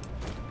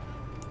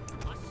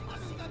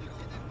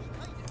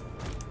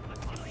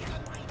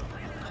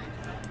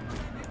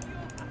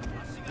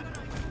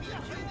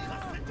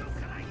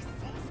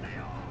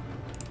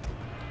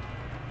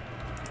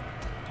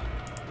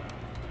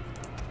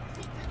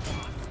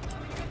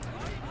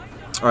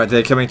 Alright,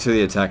 they're coming to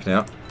the attack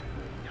now.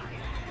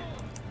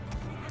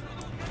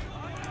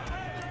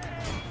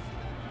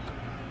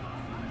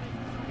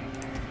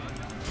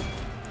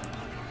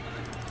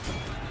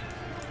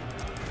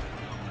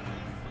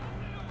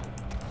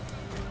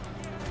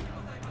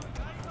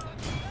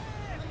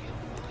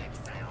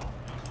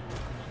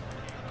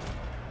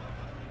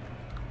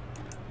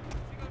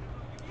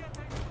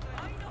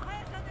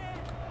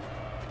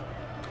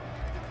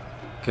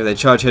 Okay, they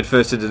charge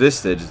headfirst into this,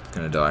 they're just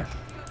gonna die.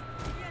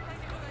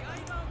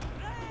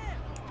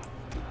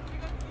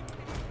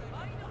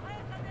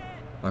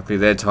 Luckily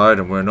they're tired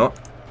and we're not.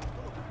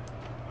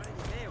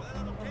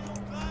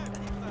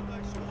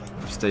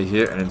 Stay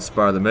here and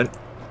inspire the men.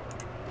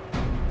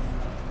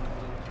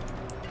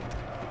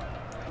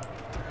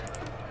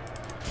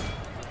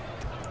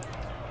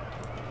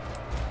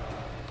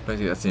 I don't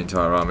think that's the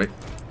entire army.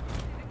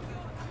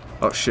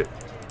 Oh shit.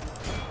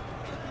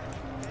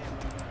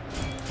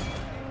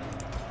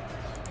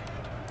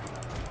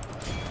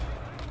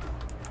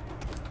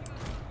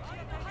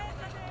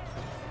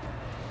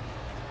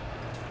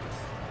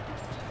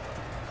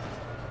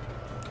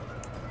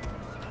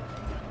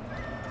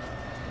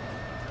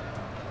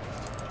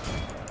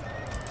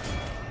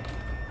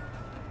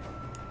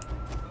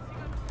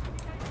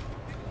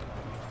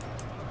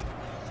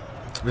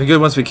 It'd be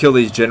good once we kill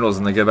these generals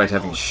and they go back to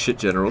having shit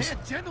generals.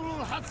 Their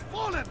general has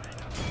fallen.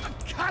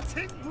 A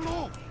cutting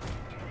blow.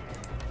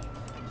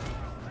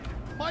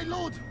 My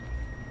lord,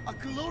 a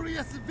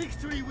glorious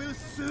victory will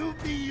soon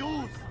be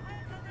yours.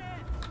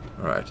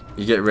 Alright,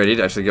 you get ready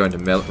to actually go into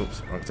melee.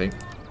 Oops, wrong thing.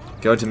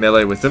 Go into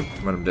melee with them,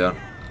 run them down.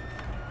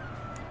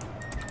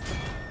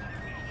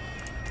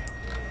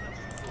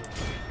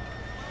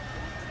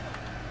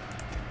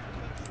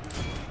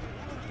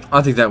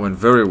 I think that went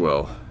very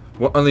well.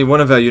 Only one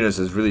of our units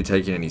has really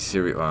taken any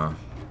serious...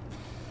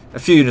 a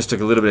few units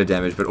took a little bit of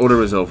damage, but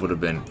auto-resolve would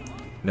have been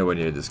nowhere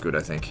near this good,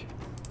 I think.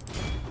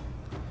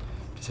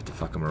 Just had to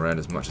fuck them around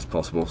as much as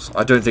possible. So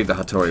I don't think the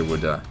Hattori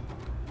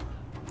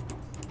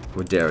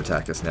would dare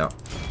attack us now.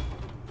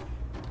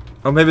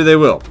 Oh, maybe they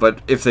will,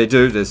 but if they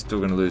do, they're still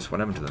going to lose.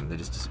 What happened to them? They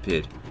just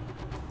disappeared.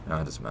 Oh,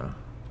 it doesn't matter.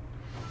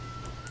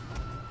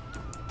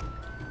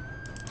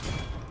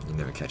 You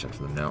never catch up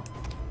to them now.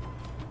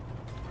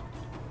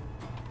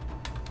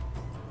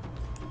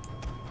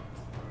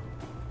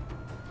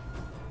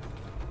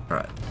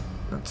 Alright,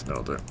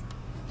 that'll do.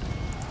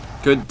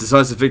 Good,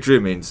 decisive victory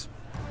means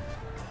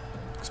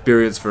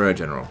experience for our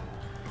general.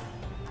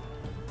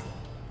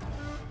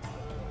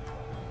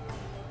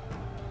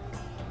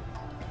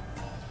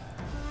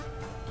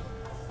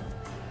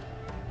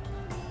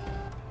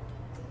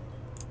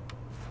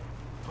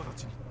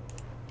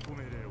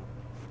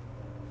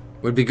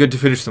 Would be good to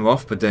finish them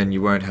off, but then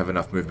you won't have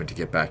enough movement to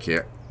get back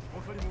here.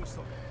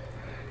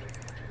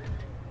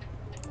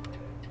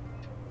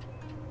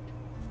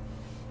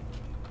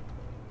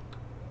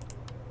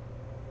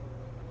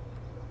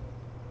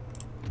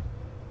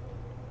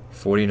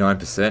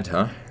 %,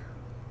 huh?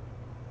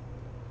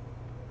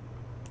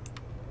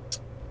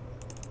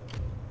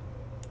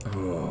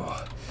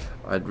 Oh,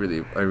 I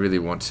really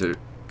want to,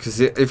 because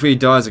if he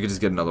dies, I could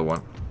just get another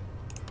one.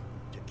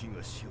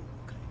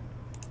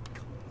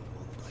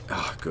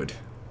 Ah, good.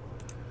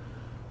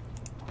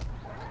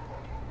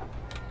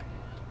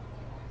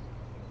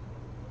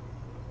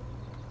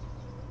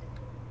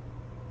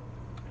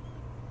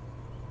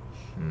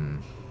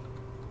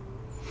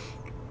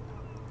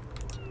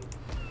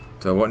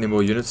 Do I want any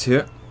more units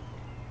here?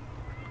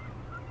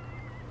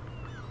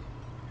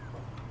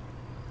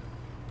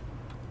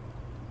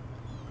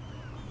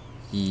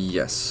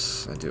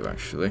 Yes, I do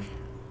actually.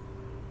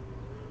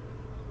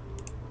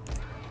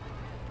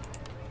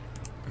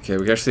 Okay,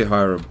 we can actually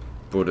hire a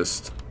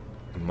Buddhist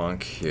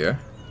monk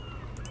here.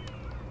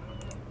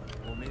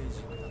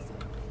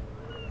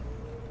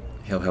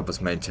 He'll help us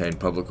maintain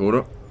public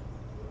order.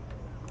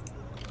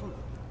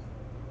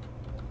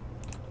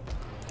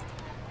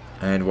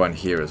 And one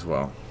here as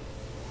well.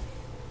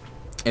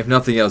 If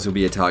nothing else, he'll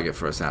be a target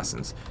for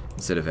assassins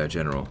instead of our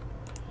general.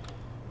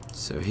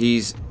 So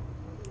he's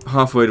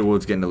halfway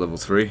towards getting to level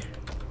 3.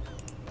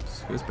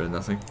 So it's better than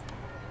nothing.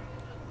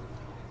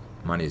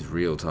 Money's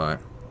real tight.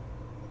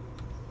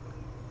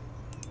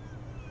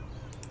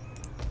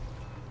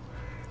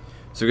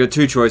 So we've got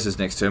two choices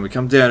next turn. We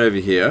come down over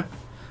here.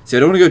 See, I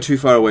don't want to go too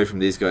far away from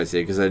these guys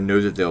here because I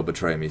know that they'll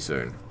betray me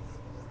soon.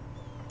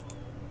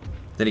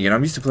 Then again,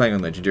 I'm used to playing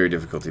on legendary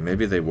difficulty.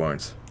 Maybe they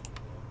won't.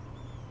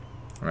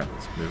 Alright,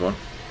 let's move on.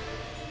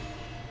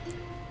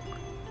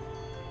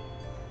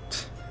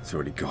 It's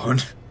already gone.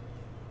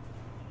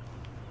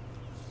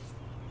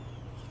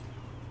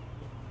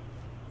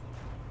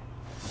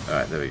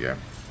 Alright, there we go.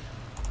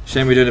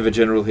 Shame we don't have a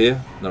general here.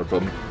 Not a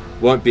problem.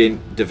 Won't be a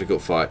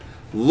difficult fight.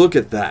 Look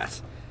at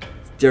that.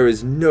 There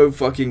is no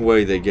fucking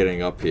way they're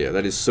getting up here.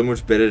 That is so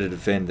much better to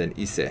defend than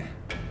Ise.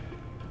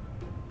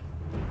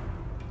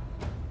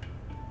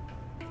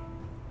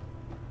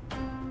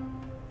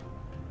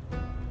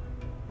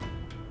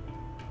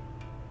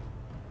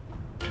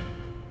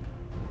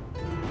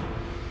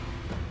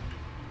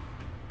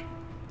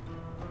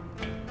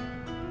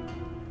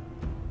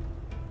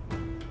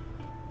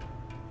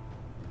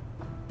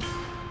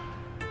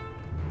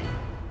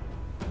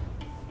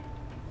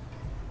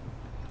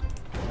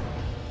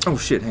 Oh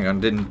shit, hang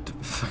on, didn't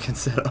fucking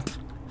set up.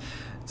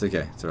 It's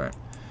okay, it's alright.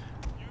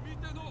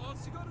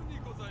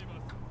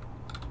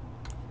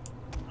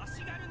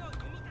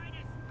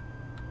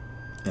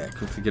 Yeah,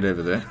 quickly get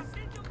over there.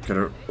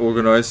 Gotta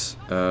organize.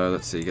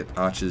 Let's see, get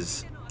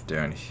archers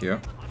down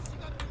here.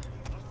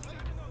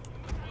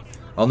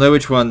 I'll know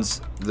which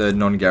ones the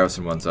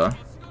non-garrison ones are.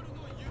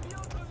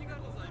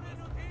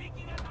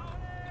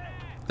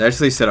 They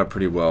actually set up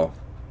pretty well.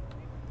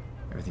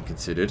 Everything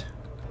considered.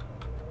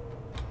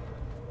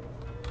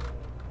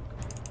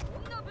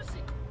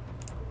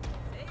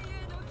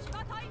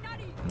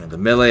 And the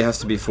melee has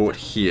to be fought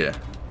here.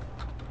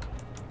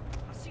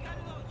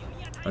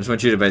 I just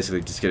want you to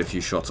basically just get a few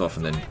shots off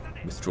and then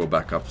withdraw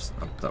back up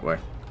that way.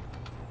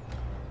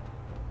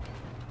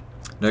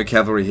 No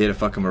cavalry here to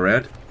fuck them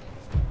around.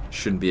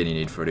 Shouldn't be any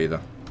need for it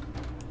either.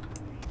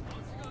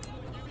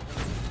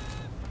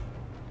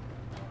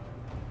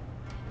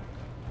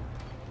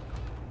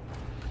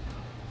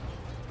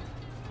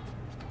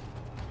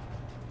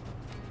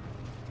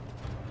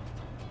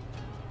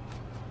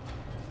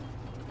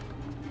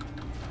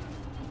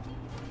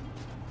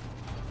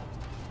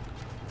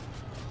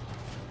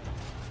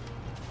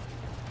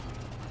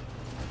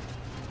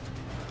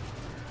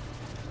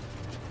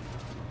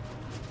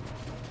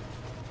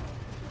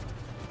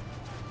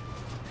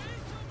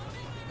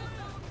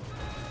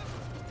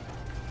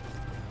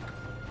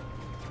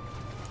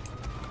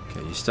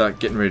 Okay, you start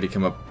getting ready to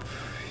come up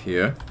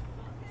here.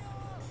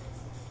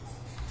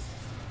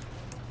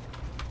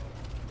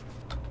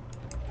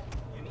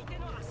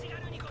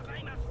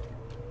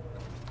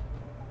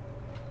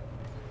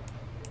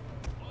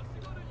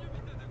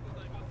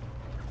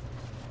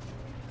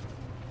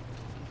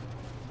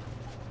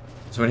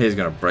 This one here is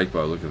going to break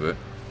by the look of it.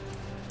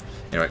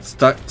 Anyway,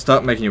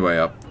 start making your way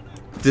up.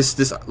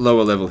 This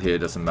lower level here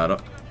doesn't matter.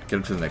 Get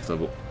up to the next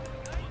level.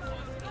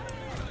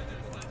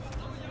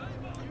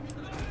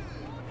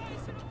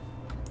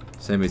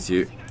 Same with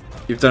you.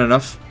 You've done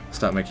enough.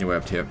 Start making your way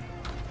up to here.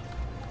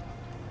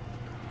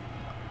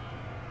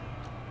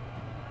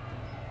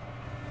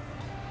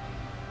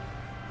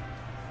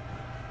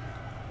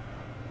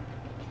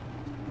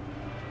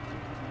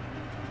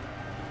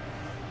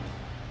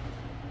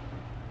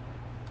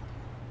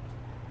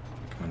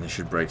 Come on, they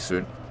should break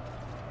soon.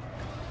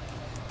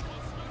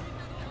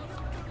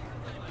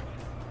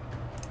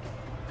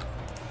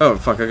 Oh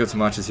fuck! I got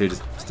some archers here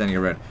just standing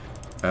around.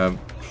 Go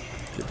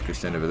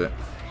stand over there.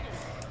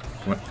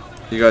 Come on.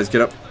 You guys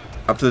get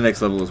up to the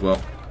next level as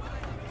well.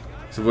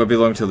 So we'll be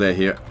long till they're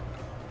here.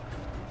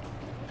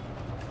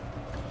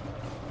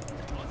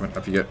 Come on,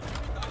 up you go.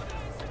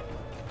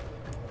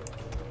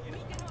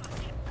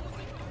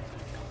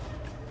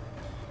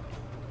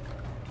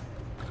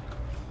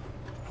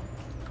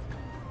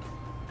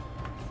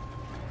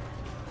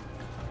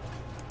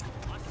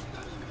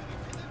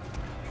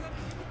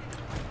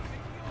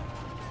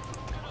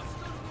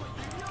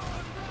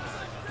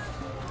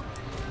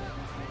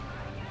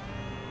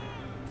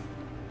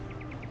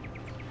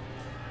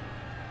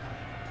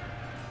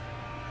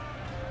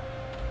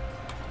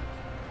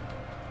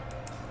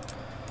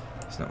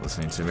 He's not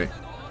listening to me.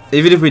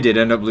 Even if we did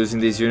end up losing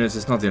these units,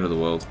 it's not the end of the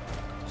world.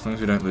 As long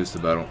as we don't lose the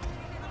battle.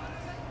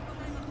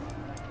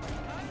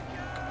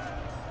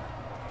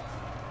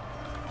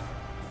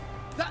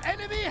 The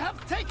enemy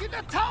have taken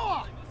the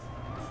tower!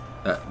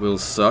 That will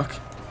suck.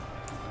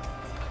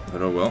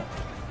 But oh well.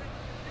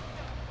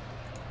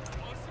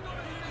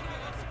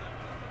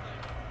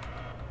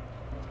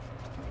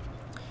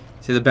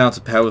 See, the balance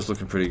of power is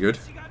looking pretty good.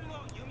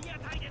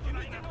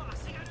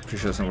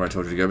 Pretty sure that's not where I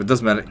told you to go, but it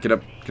doesn't matter. Get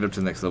up to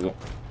the next level.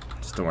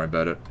 Just don't worry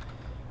about it.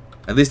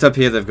 At least up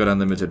here they've got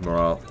unlimited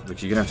morale.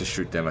 Look, you're gonna have to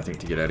shoot them, I think,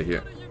 to get out of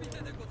here.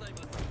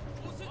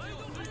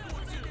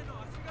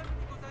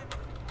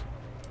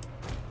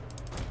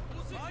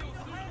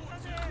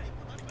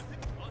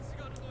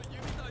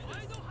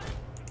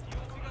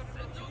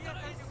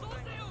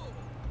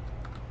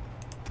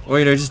 Or,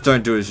 you know, just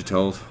don't do as you're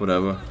told.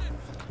 Whatever.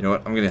 You know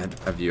what? I'm gonna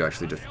have you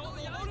actually just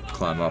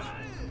climb up.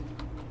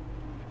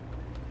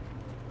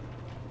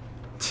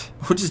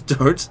 Or just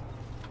don't.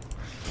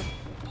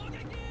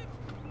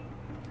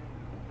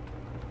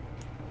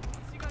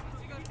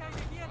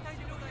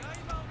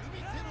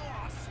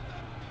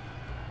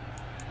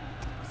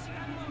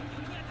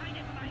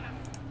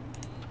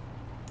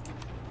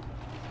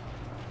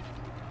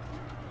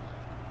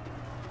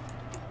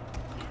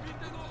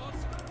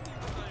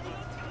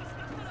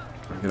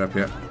 Get up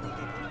here.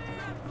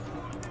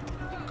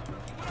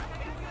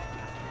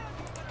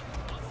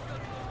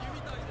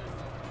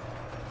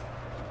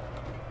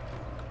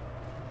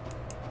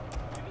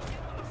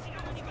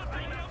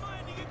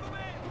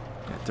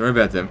 Don't worry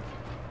about them.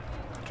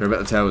 Don't worry about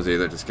the towers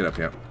either. Just get up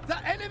here.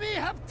 The enemy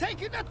have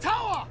taken the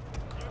tower!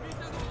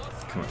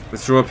 Come on.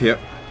 Let's throw up here.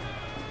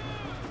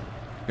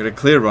 Got a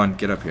clear run.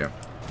 Get up here.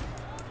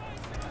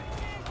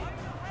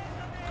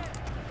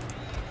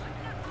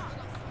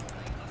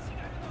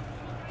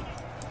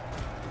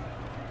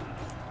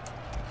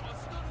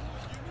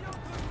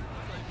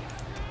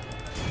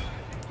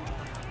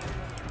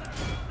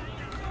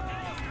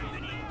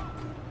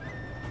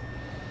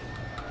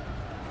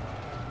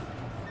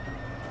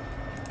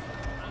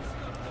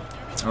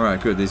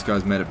 Alright, good. These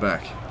guys made it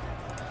back.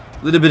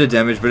 A little bit of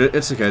damage, but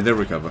it's okay. They'll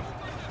recover.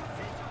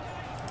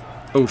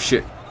 Oh,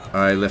 shit.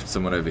 I left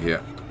someone over here.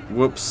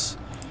 Whoops.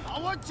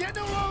 Our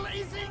general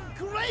is in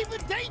grave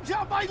danger,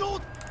 my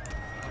lord!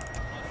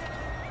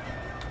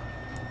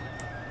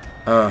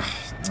 Oh,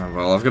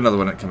 well, I've got another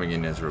one coming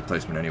in as a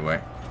replacement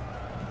anyway.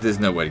 There's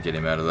no way to get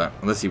him out of that,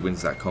 unless he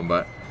wins that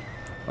combat.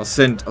 I'll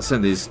send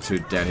these two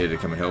down here to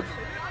come and help.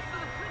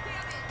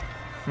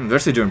 They're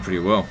actually doing pretty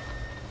well.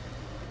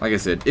 Like I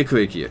said,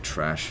 Ikuiki are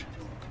trash.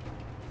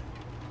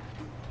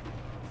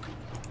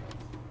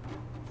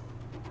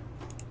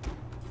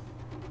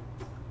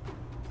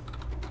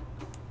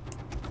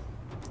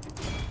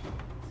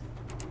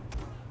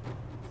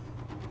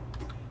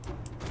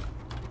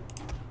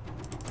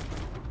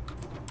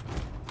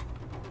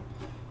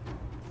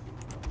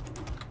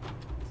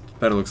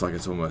 Battle looks like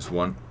it's almost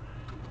won.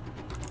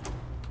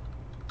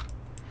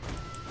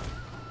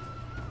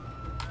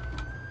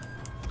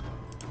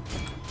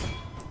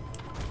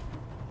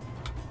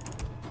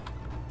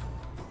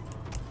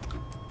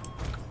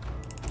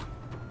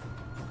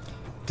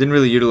 Didn't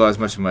really utilize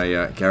much of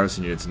my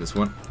garrison units in this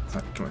one.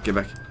 Come on, get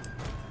back.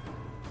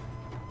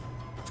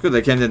 It's good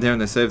they came down there and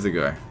they saved the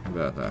guy. How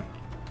about that?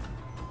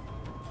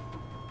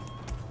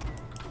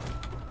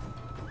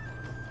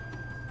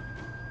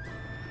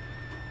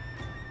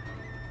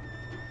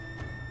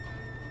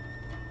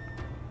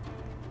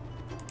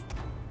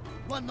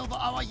 One of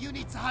our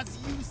units has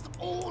used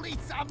all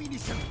its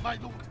ammunition, my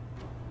lord.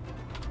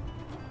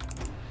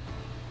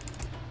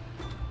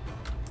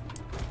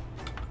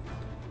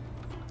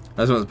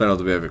 I just want this battle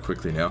to be over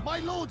quickly now. My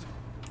lord,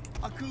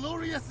 a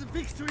glorious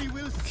victory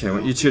will. Okay, I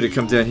want you two to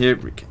come down here.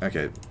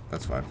 Okay,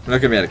 that's fine. I'm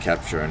not going to be able to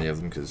capture any of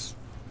them because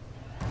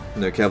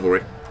no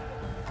cavalry.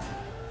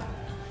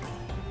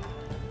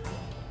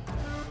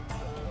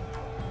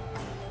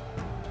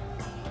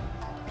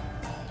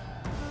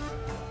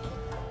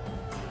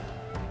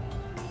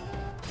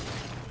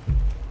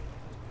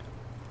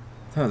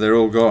 Oh, they're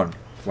all gone.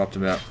 Wiped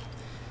them out.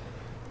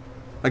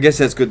 I guess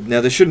that's good.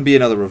 Now, there shouldn't be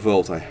another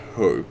revolt, I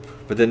hope.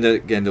 But then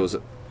again, there was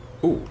a...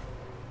 Ooh.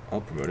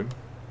 I'll promote him.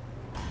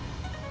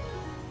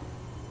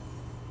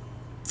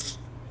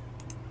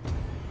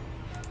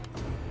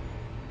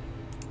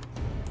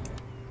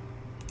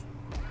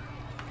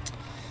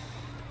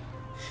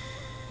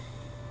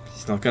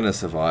 He's not going to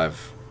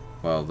survive.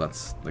 Well,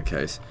 that's the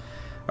case.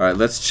 Alright,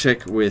 let's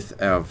check with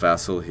our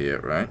vassal here,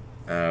 right?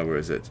 Where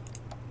is it?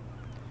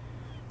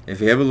 If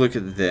we have a look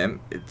at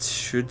them, it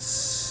should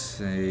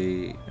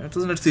say... It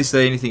doesn't actually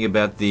say anything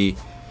about the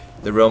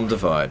realm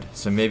divide.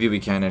 So maybe we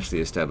can actually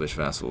establish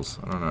vassals.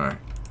 I don't know.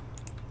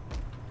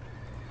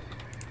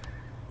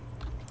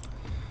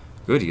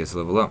 Good, he gets to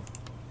level up.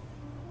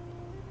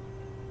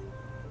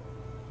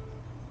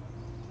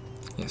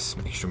 Yes,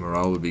 extra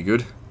morale would be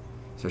good.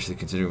 Especially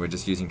considering we're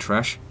just using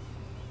trash.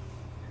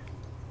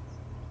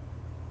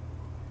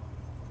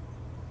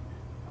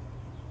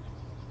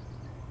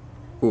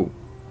 Ooh,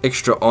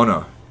 extra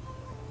honor.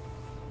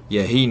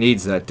 Yeah, he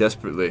needs that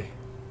desperately.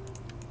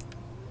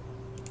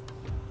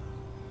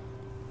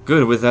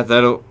 Good, with that,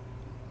 that'll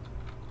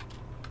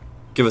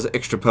give us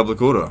extra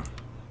public order.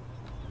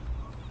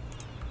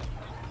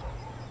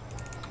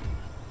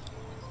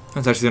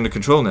 That's actually under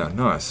control now.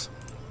 Nice.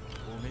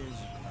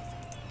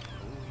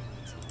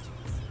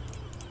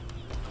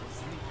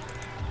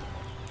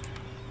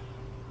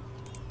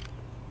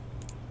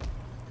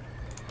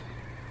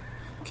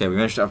 Okay, we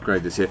managed to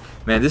upgrade this here.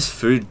 Man, this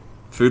food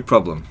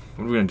problem.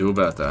 What are we going to do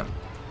about that?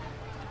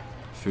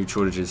 Food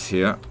shortages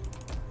here.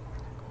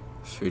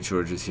 Food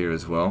shortages here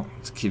as well.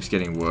 It keeps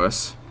getting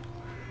worse.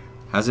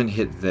 Hasn't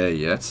hit there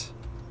yet.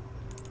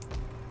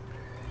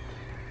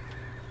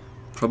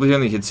 Probably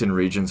only hits in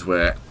regions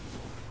where...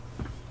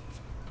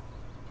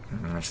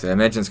 Actually, I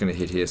imagine it's going to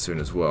hit here soon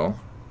as well.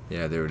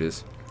 Yeah, there it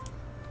is.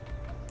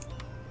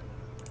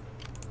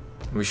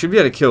 We should be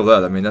able to kill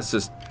that. I mean, that's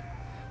just...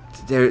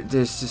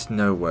 There's just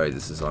no way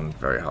this is on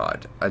very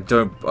hard. I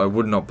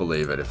would not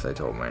believe it if they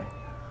told me.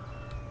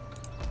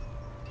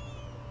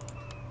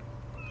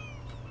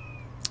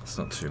 It's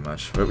not too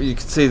much, but you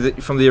can see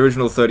that from the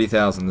original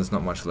 30,000 there's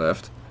not much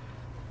left.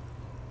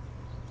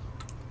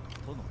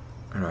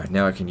 Alright,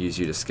 now I can use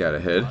you to scout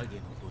ahead.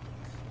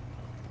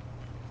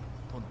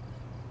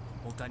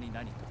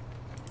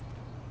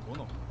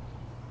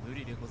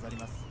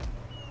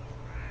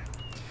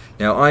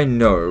 Now I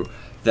know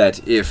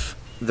that if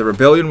the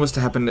rebellion was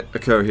to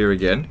occur here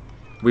again,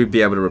 we'd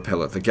be able to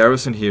repel it. The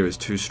garrison here is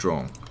too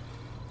strong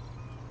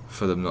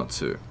for them not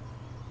to.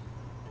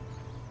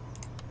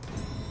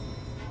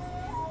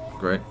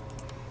 Great.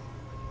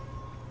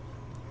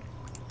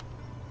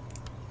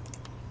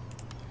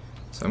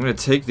 So I'm going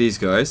to take these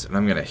guys and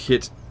I'm going to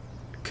hit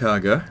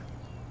Kaga.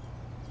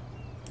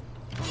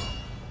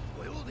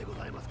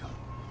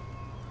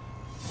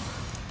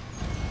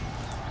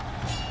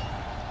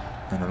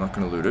 And I'm not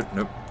going to loot it.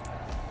 Nope.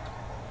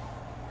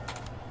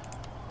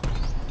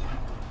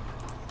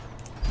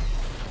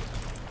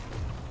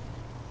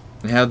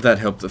 And how'd that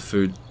help the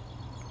food?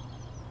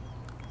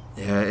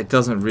 Yeah, it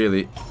doesn't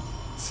really.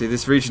 See,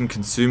 this region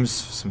consumes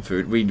some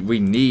food. We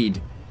need...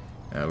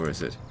 where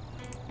is it?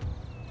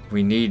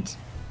 We need...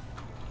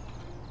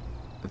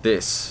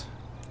 this.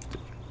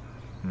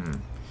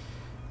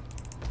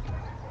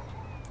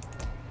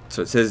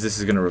 So it says this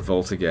is going to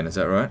revolt again, is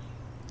that right?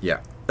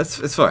 Yeah.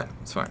 It's fine.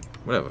 It's fine.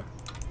 Whatever.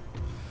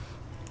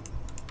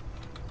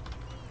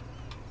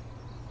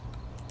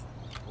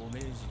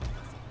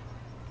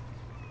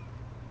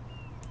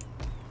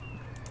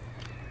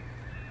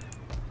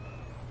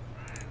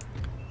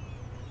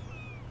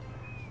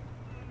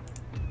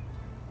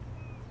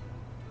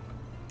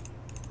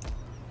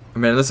 I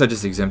mean, unless I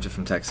just exempt it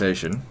from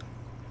taxation,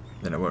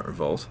 then it won't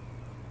revolt.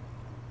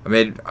 I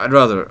mean, I'd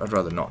rather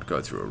not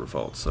go through a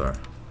revolt, so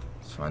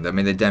it's fine. I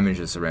mean, they damage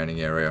the surrounding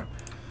area.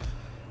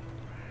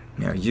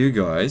 Now, you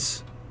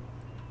guys,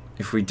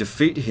 if we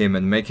defeat him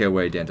and make our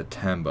way down to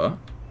Tamba,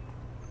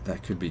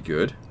 that could be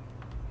good.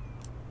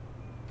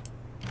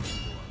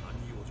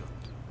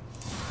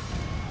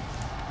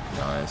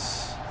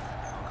 Nice.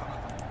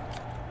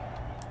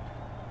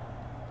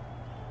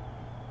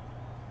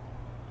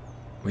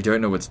 We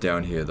don't know what's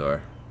down here, though.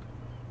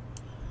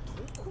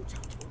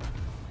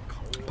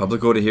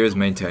 Public order here is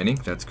maintaining.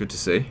 That's good to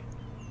see.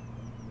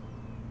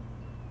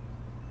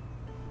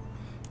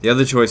 The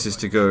other choice is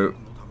to go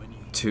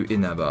to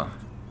Inaba.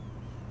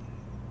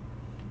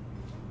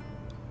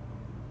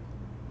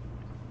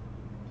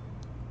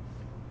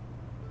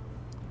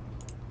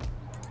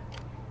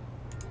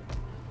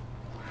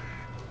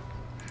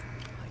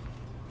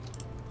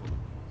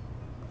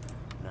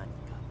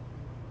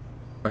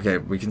 Okay,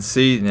 we can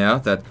see now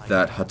that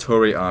that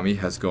Hattori army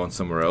has gone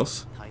somewhere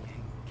else.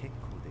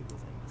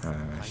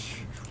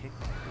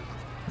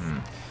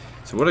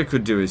 So what I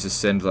could do is just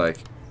send like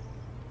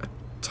a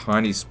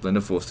tiny splinter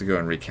force to go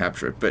and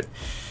recapture it, but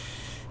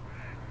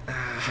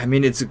I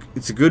mean it's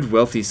a good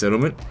wealthy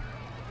settlement,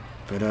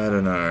 but I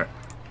don't know.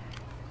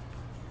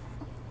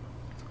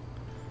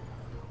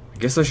 I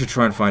guess I should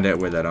try and find out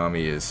where that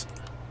army is.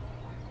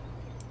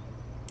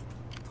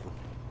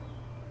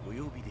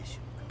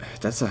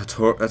 That's a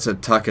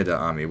Takeda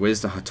army.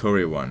 Where's the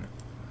Hattori one?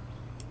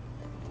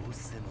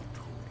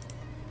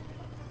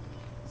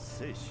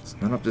 It's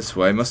not up this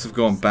way. Must have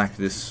gone back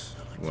this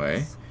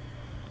way.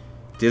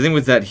 Dealing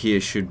with that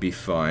here should be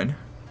fine.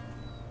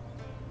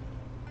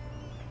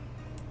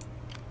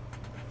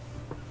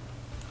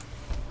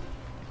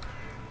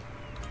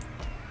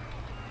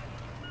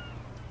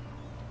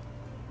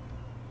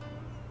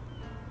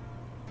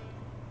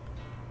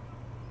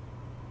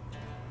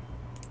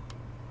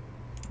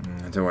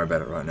 Don't worry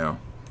about it right now.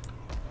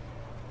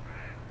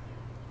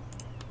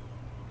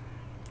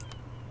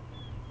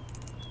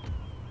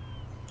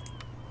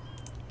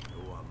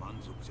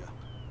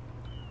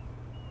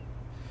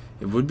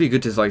 It would be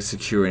good to like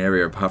secure an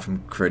area apart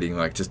from creating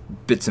like just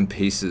bits and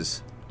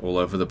pieces all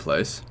over the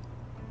place.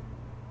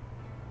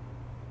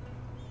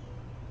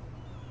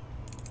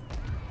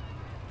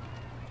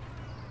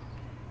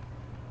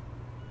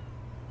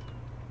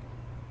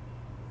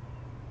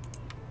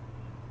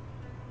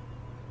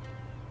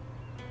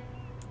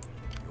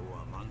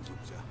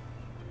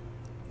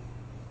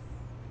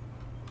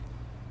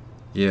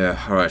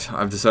 Yeah, alright.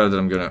 I've decided that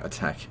I'm going to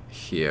attack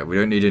here. We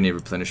don't need any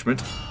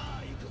replenishment.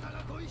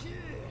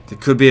 There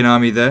could be an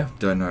army there.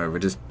 Don't know. We're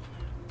just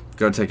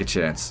going to take a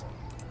chance.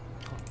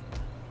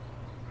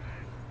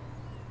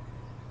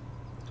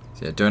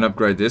 So yeah, don't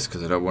upgrade this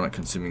because I don't want it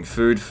consuming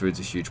food. Food's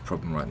a huge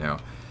problem right now.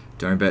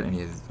 Don't bet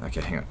any of the...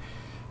 Okay, hang on.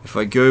 If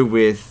I go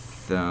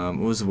with... what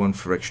was the one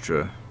for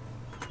extra?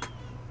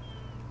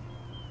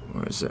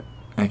 Where is it?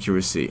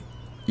 Accuracy.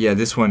 Yeah,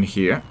 this one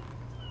here.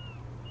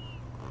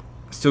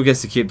 Still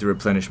gets to keep the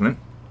replenishment.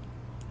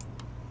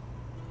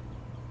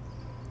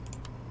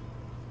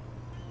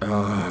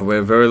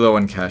 We're very low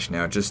on cash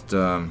now. Just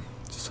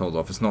hold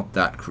off. It's not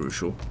that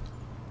crucial.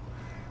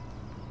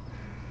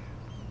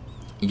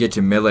 You get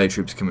your melee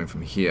troops coming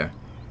from here.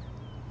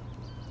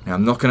 Now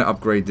I'm not going to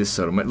upgrade this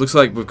settlement. It looks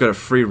like we've got a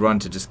free run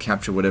to just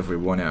capture whatever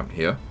we want out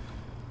here.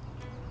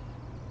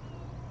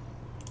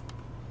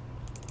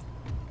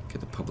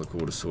 Get the public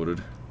order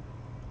sorted.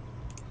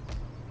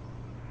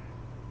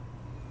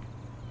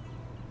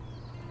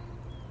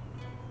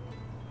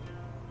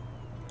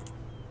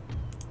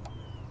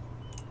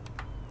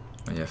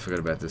 Oh yeah, I forgot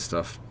about this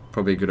stuff.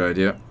 Probably a good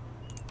idea.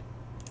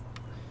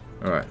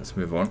 Alright, let's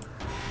move on.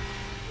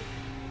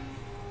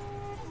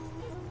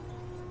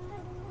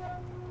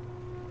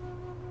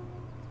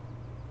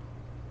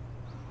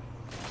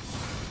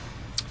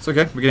 It's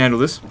okay, we can handle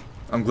this.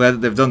 I'm glad that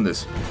they've done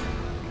this.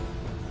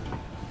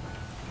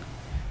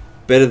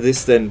 Better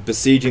this than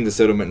besieging the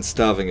settlement and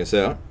starving us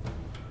out.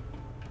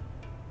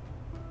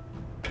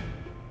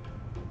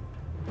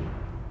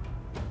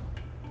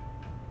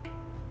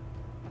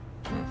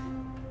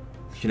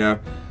 You know,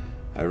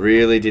 I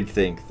really did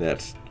think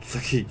that,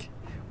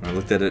 when I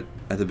looked at it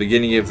at the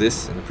beginning of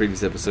this, in the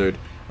previous episode,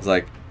 I was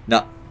like,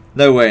 nah,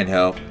 no way in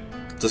hell,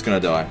 just gonna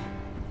die.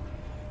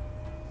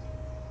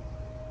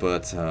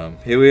 But,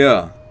 here we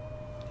are.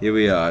 Here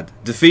we are.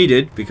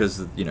 Defeated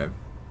because, you know,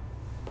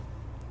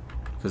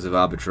 because of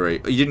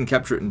arbitrary... You didn't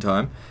capture it in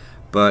time,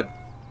 but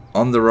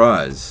on the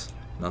rise,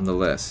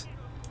 nonetheless.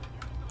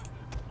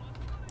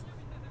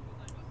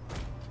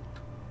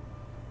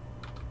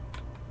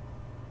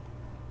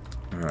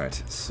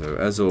 Alright, so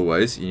as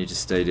always, you need to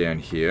stay down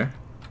here.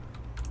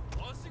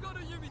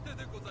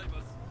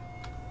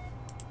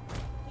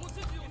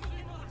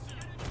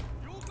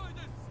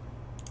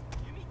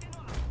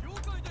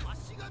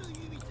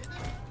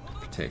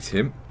 Takes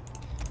him.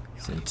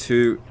 Send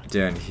 2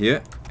 down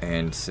here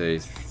and say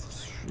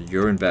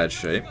you're in bad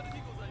shape.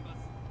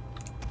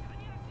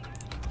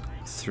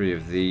 3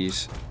 of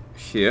these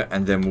here,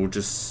 and then we'll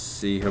just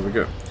see how we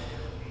go.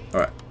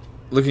 Alright,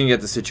 looking at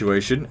the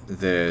situation,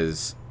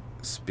 there's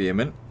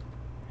spearmen,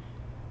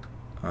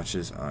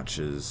 archers,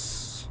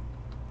 archers.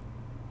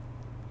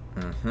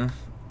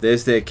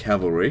 There's their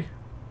cavalry.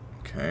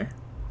 Okay.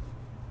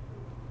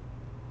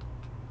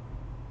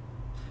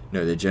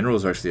 No, their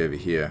generals are actually over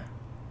here.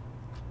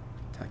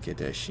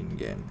 Takeda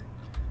Shingen.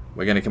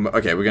 We're gonna come.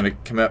 Okay, we're gonna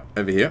come out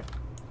over here.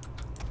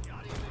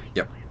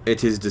 Yep,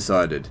 it is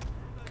decided.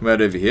 Come out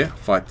over here,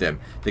 fight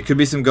them. There could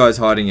be some guys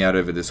hiding out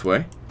over this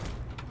way,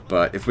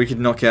 but if we could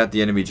knock out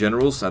the enemy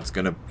generals, that's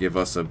gonna give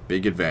us a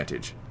big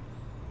advantage.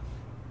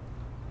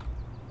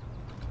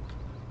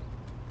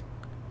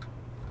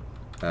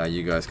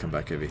 You guys come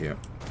back over here.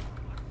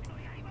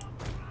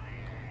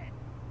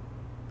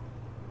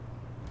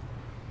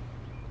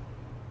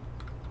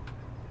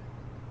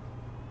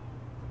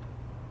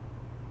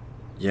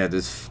 Yeah,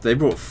 they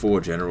brought 4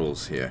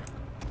 generals here.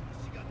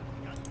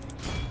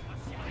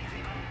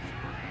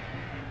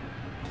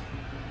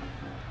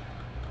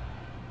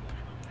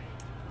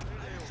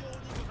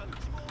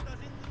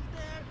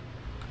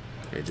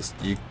 Okay, just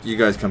you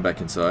guys come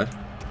back inside.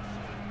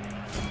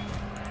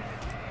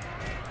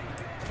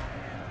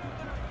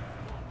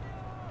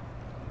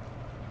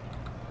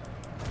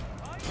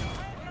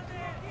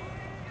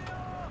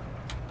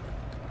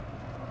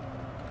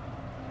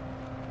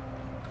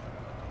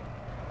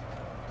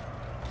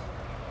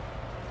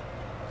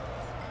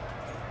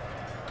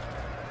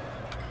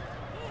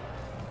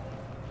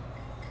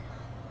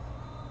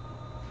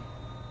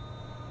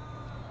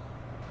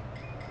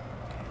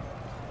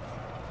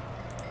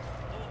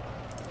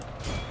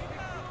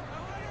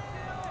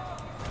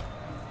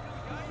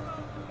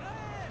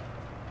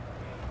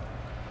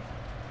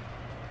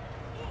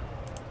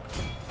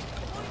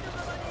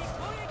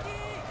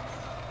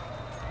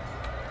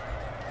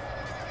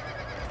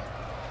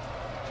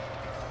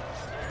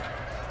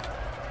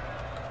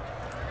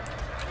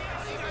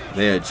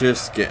 They are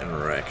just getting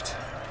wrecked.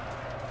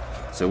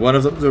 So one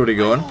of them's already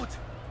gone.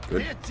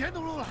 Good. Their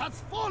general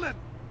has fallen.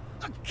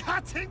 A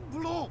cutting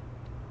blow.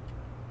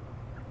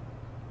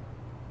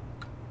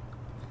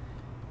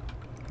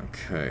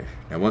 Okay.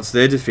 Now once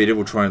they're defeated,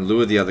 we'll try and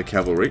lure the other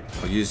cavalry.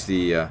 I'll use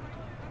the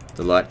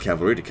light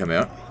cavalry to come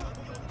out.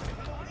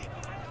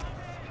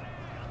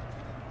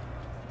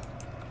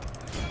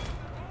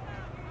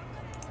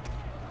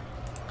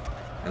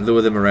 And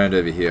lure them around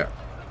over here.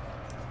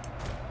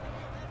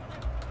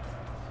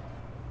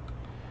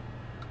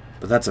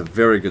 But that's a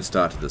very good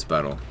start to this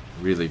battle.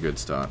 Really good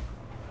start.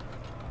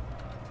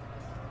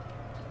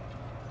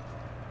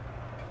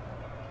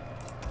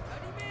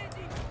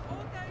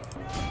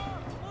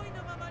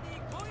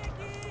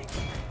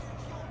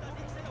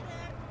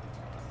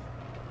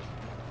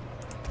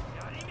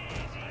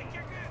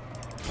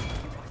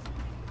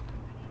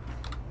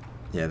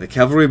 Yeah, the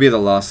cavalry will be the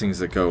last things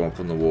that go up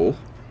on the wall.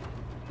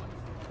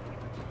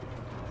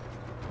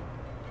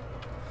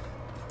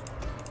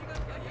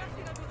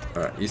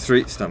 Alright, you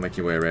 3, start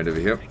making your way around over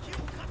here.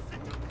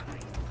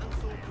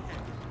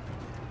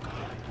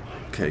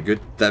 Okay, good.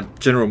 That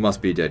general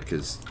must be dead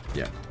because,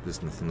 yeah,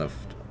 there's nothing left.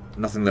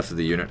 Nothing left of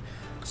the unit.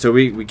 So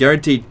we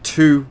guaranteed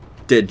 2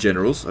 dead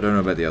generals. I don't know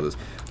about the others.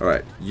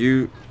 Alright,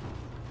 you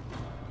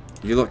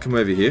lot come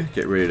over here.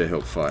 Get ready to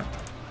help fight.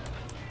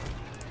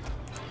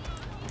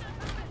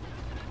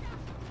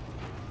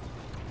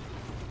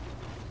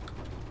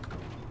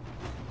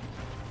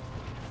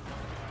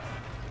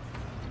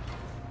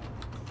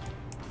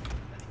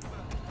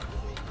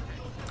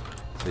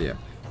 So yeah,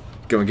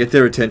 go and get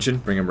their attention,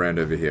 bring them round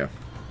over here.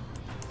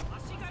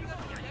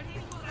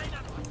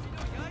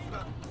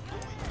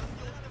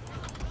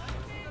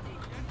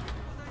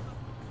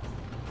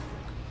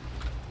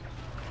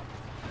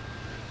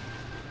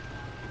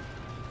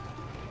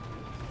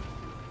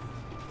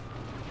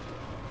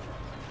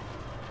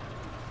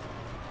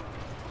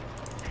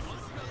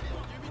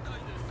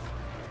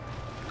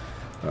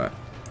 Alright,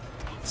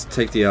 Let's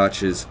take the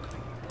archers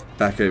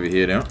back over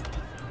here now.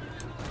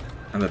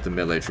 And let the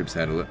melee troops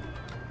handle it.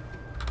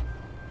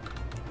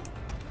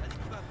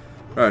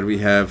 Right, we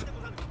have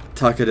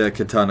Takeda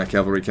Katana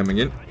cavalry coming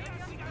in.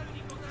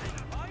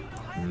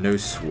 No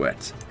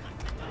sweat.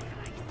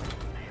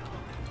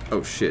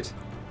 Oh shit.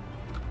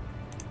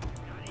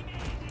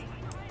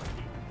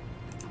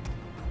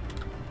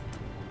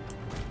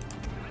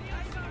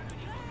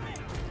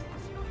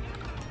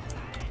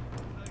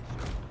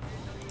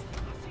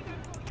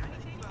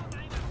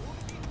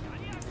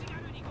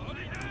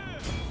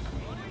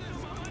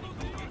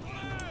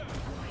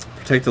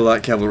 Protect the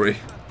light cavalry.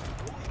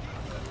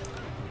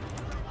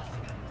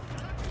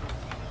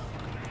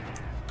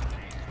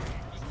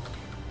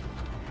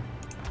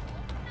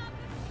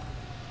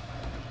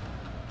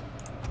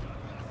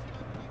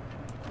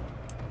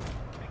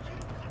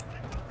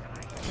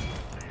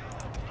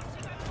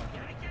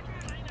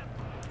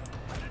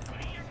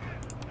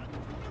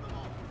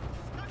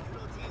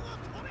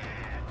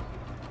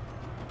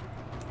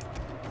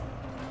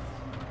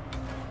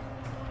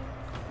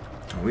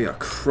 We are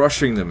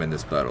crushing them in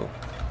this battle.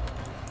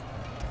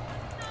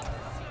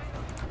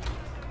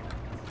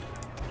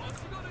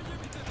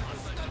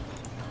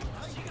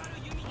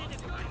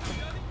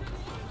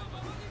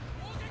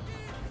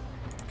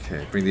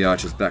 Okay, bring the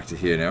archers back to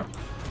here now.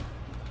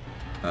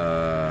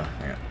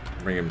 Hang on.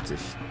 Bring them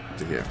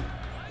to here.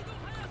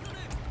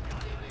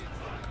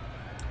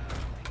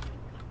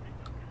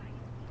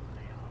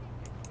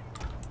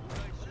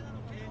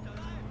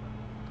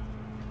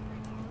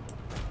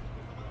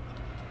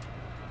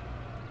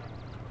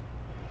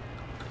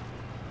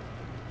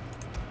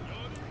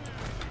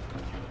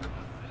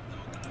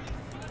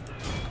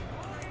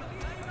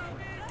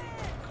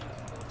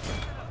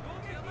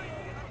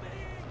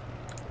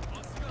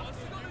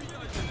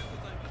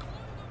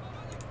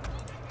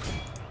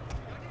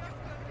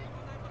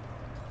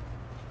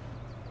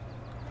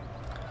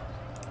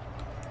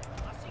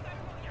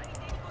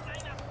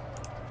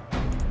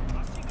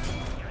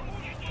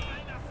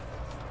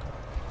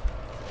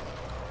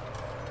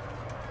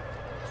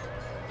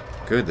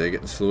 Good, they're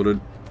getting slaughtered.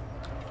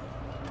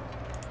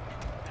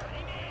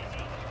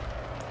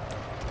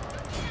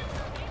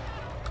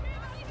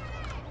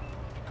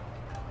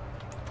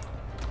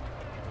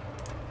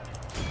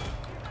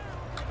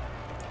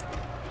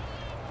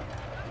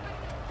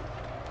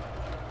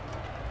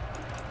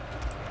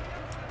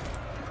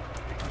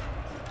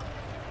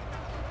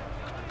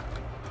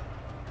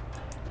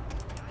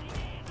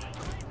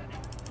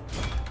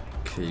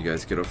 Okay, you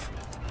guys get off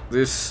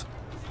this.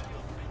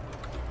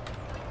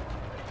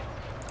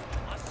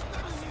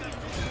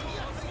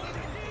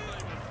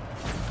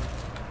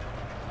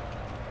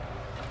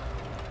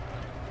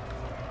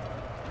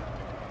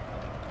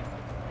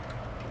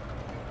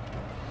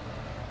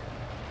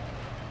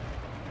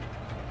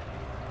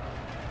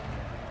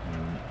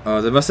 Oh,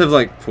 they must have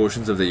like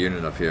portions of the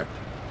unit up here.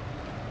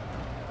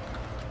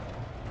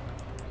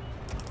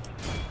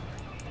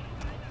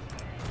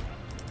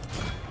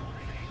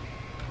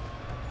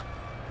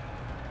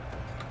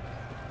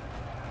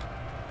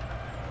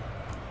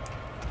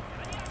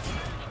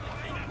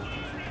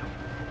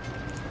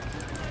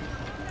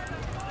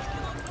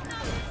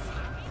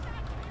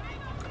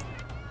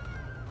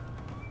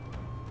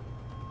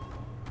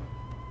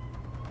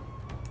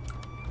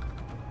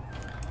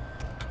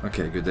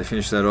 Okay, good. They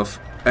finished that off.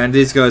 And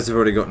these guys have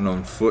already gotten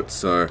on foot,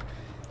 so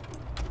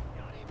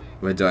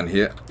we're done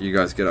here. You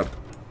guys get up.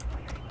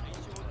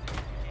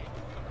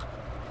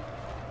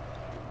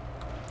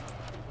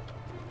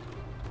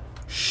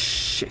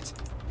 Shit.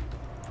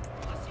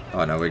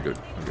 Oh no, we're good.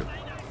 We're good.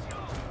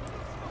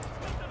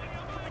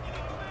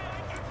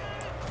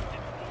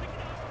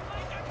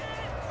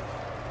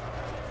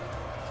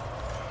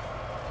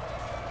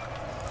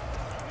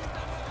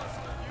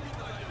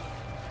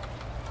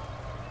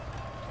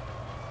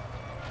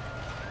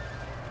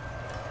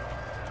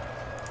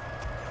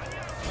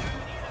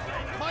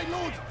 My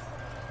lord,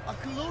 a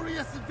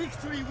glorious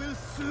victory will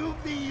soon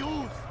be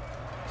yours.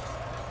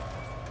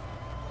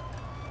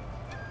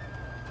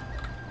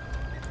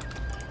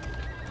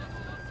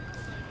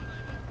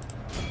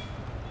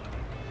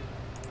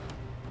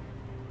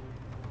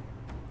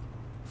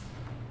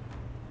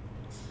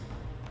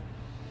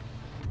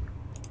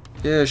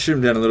 Yeah, shoot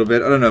them down a little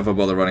bit. I don't know if I'll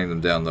bother running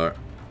them down though.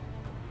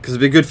 Because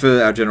it'd be good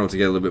for our general to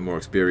get a little bit more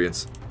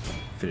experience.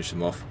 Finish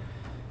them off.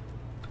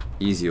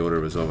 Easy order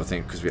of resolve, I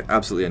think, because we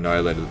absolutely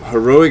annihilated them.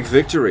 Heroic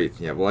victory!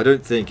 Yeah, well, I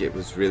don't think it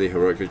was really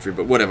heroic victory,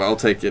 but whatever, I'll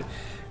take it.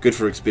 Good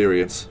for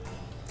experience.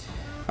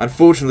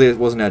 Unfortunately, it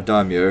wasn't our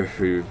daimyo,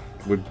 who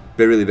would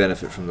really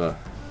benefit from the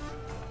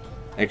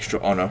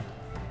extra honor.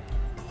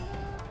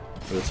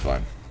 But it's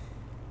fine.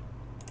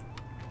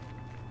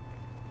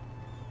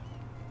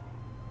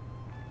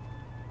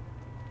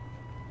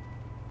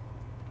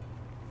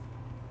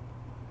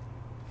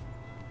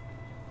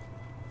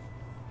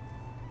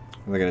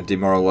 They're going to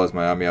demoralize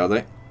my army, are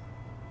they?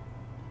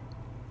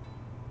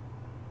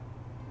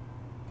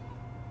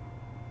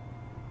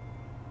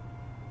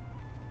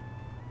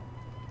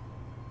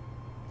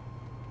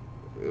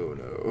 Oh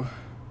no.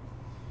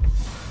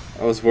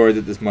 was worried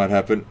that this might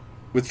happen.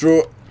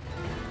 Withdraw.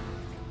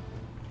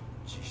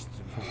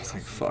 Oh,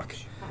 thank fuck.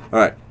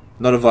 Alright,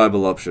 not a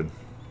viable option.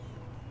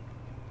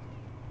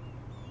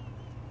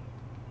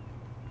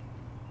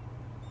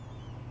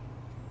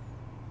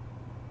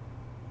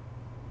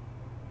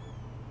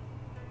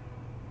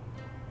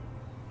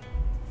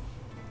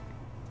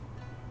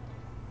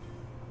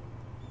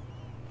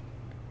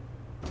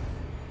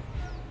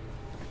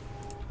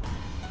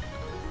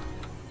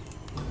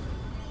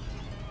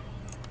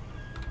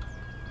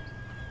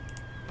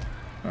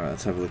 Alright,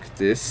 let's have a look at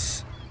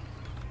this.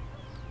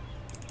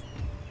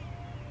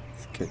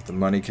 Let's get the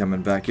money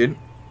coming back in.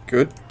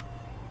 Good.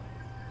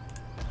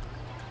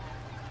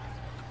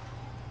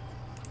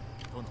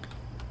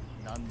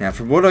 Now,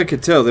 from what I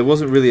could tell, there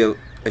wasn't really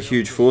a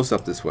huge force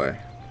up this way.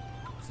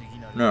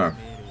 No.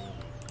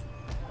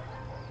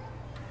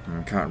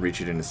 I can't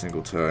reach it in a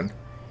single turn.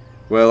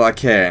 Well, I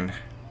can.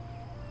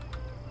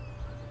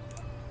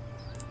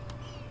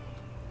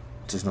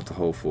 Just not the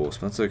whole force,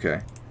 but that's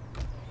okay.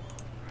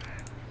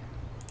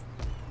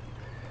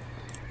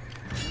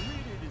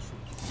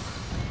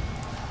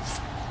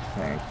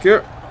 Thank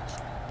you.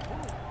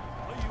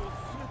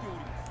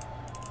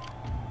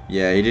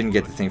 Yeah, he didn't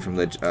get the thing from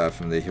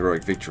the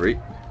heroic victory,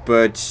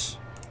 but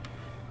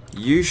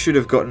you should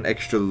have gotten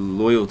extra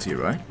loyalty,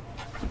 right?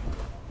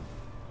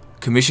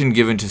 Commission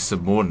given to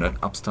subordinate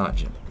upstart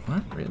gem.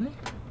 What? Really?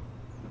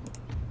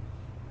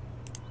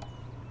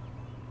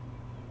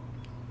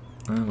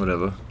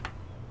 Whatever.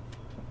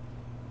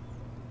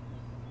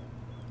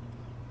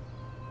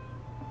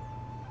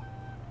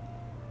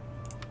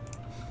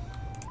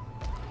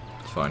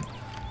 It's fine.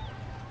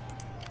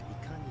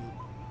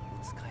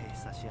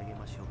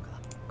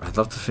 I'd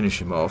love to finish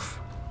him off,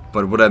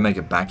 but would I make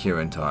it back here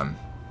in time?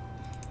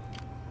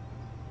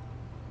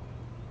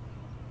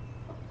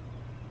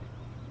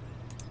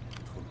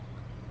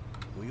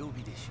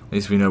 At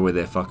least we know where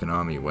their fucking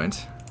army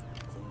went.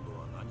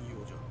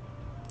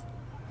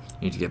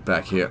 Need to get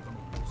back here.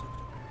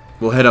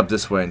 We'll head up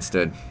this way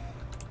instead.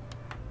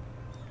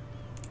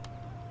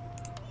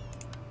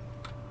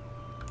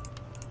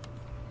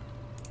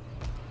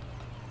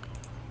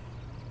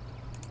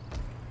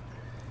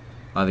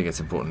 I think it's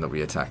important that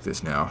we attack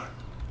this now.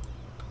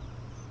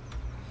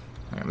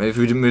 Right, maybe if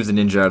we move the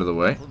ninja out of the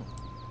way.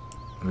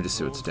 Let me just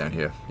see what's down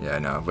here. Yeah,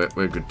 no,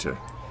 we're good to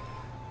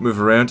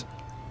move around.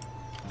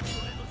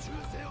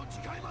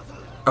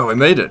 Oh, we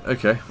made it.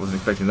 Okay, wasn't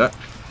expecting that.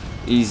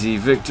 Easy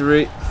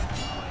victory.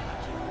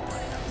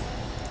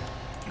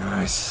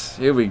 Nice.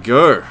 Here we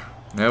go.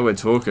 Now we're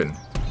talking.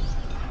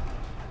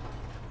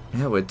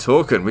 Now we're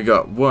talking. We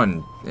got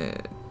 1,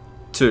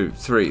 2,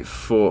 3,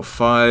 4,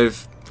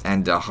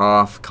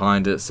 5.5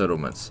 kind of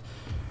settlements.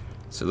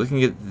 So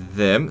looking at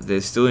them,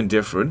 they're still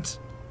indifferent.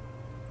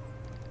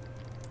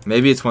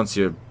 Maybe it's once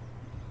your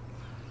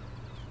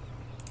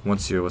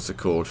what's it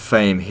called,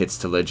 fame hits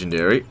to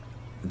legendary,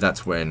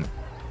 that's when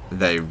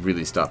they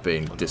really start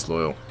being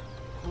disloyal.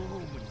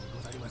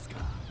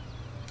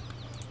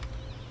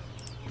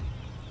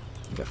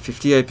 You got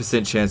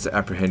 58% chance of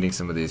apprehending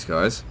some of these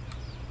guys.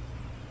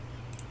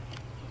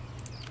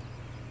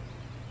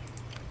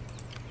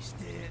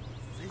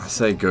 I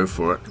say go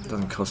for it. It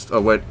doesn't cost.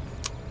 Oh wait,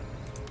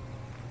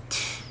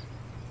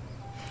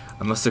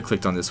 I must have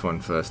clicked on this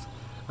one first,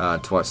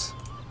 twice,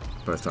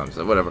 both times.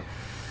 Whatever.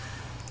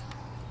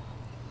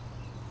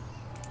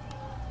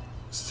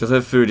 Still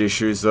have food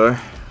issues though.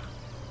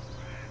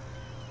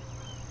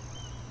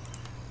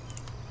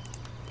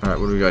 Alright,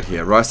 what do we got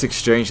here? Rice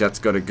exchange, that's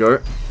got to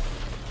go.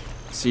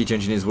 Siege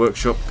engineer's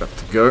workshop, got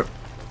to go.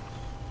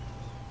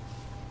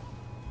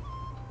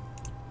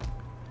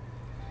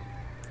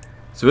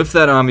 So if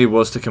that army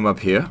was to come up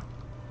here,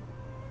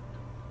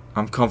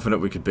 I'm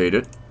confident we could beat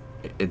it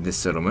in this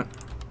settlement.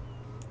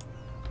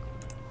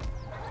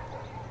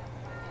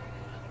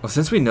 Well,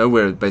 since we know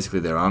where basically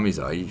their armies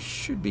are, you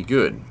should be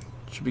good.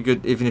 Should be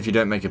good even if you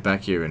don't make it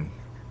back here in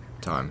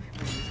time.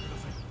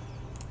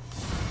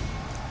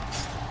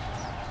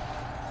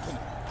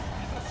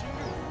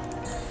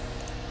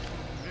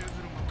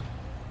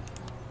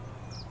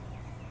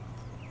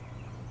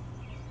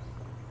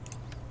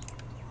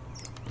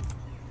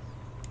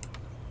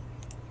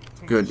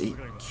 Good, he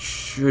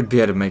should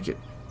be able to make it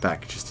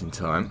back just in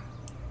time.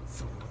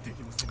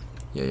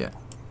 Yeah.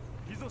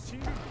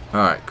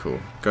 Alright, cool.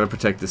 Gotta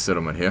protect this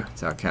settlement here.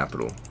 It's our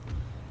capital.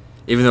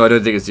 Even though I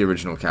don't think it's the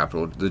original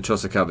capital. The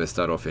Chosokabe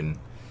start off in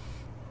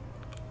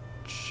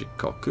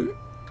Shikoku?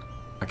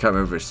 I can't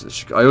remember.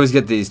 I always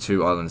get these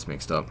two islands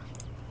mixed up.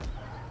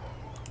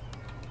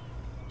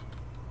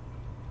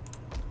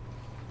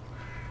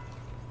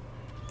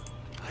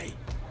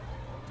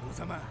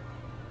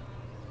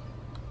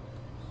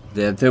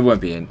 There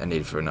won't be a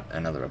need for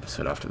another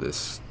episode after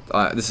this.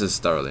 This is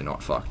thoroughly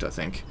not fucked, I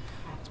think.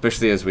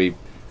 Especially as we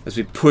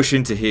push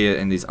into here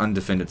in these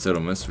undefended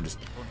settlements. We just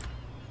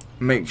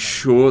make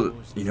sure that,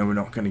 you know, we're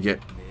not going to get...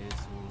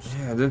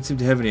 Yeah, I don't seem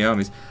to have any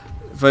armies.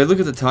 If I look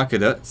at the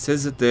Takeda, it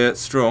says that they're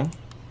strong.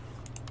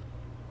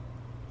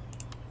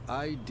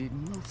 I did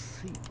not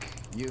think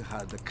you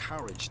had the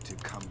courage to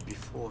come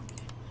before me.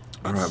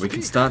 Alright, we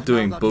can start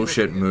doing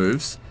bullshit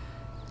moves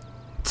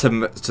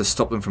to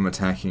stop them from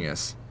attacking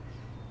us.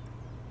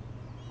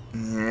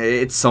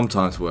 It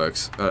sometimes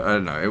works. I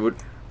don't know. It would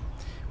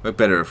work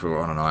better if we were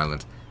on an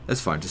island.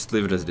 That's fine. Just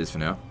leave it as it is for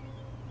now.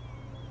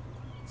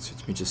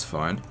 Suits me just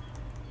fine.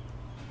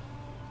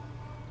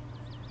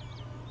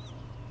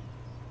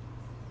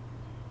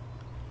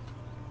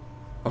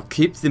 I'll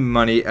keep the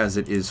money as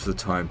it is for the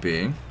time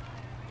being.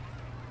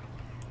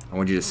 I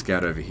want you to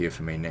scout over here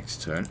for me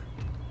next turn.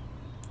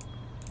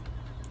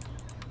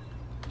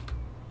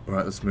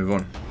 Alright, let's move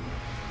on.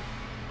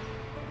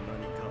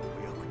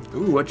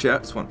 Ooh, watch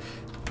out. This one.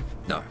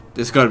 No,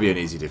 there's got to be an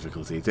easy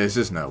difficulty. There's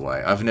just no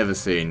way. I've never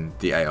seen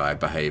the AI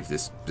behave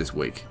this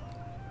weak.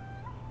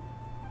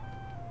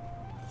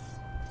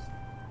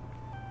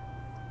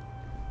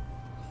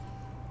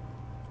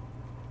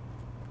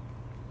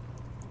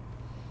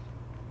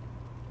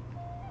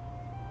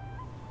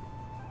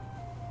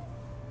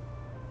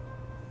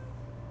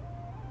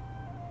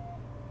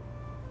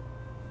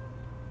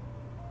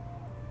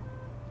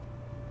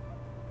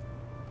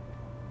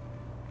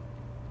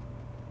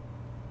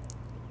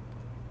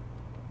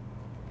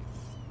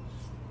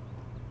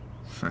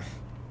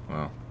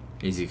 Well,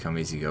 easy come,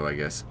 easy go, I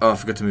guess. Oh, I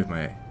forgot to move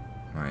my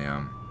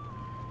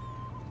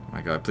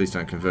guy. Please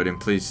don't convert him,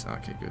 please.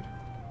 Okay, good.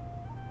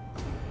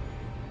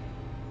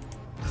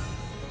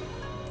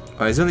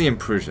 Oh, he's only in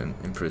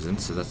prison,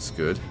 so that's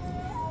good.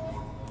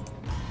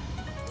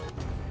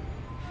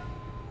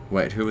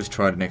 Wait, who was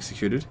tried and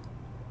executed?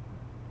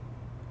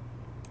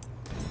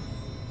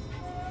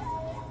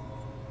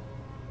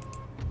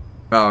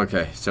 Oh,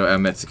 okay. So our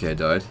Metsuke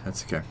died.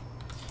 That's okay.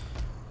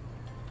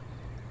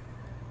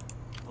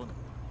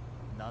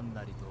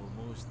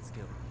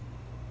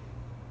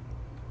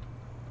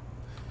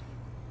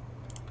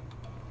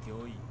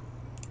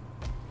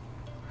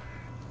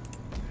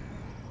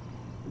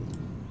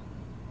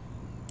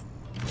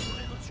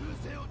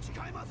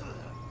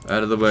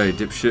 Out of the way,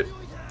 dipshit.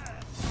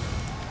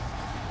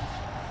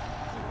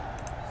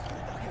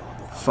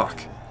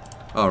 Fuck.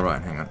 Oh, right,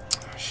 hang on.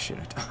 Oh,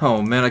 shit.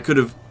 Oh, man, I could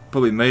have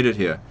probably made it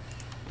here.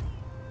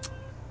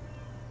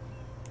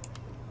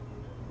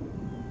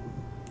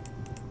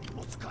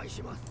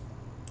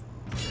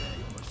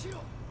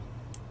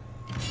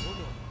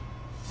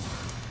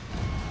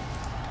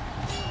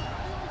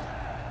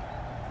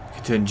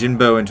 Could turn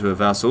Jinbo into a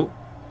vassal.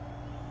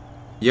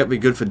 Yep, we're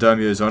good for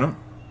Daimyo's honor.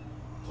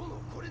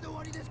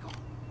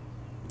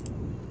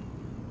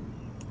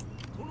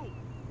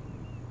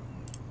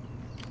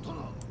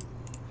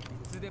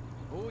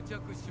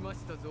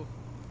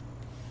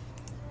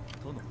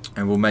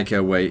 And we'll make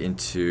our way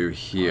into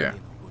here.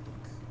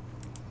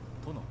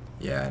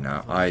 Yeah,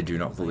 no, I do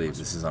not believe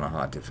this is on a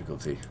hard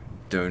difficulty.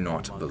 Do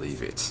not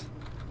believe it.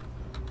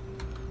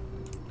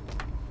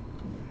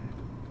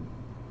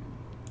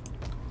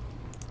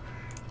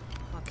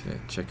 Okay,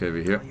 check over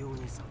here.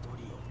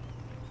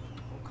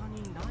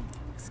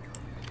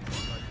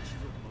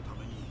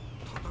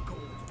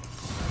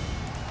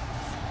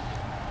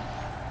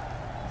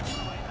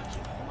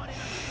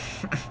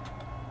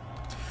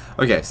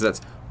 Okay, so that's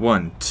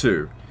 1,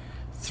 2,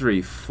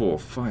 3, 4,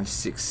 5,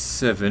 6,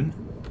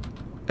 7,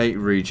 8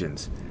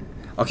 regions.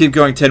 I'll keep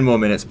going 10 more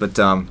minutes, but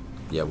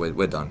yeah,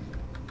 we're done.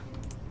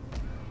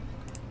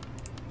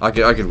 I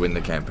could win the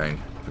campaign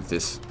with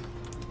this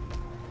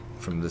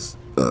from this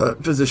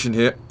position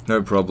here,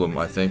 no problem,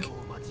 I think.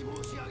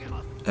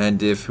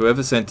 And if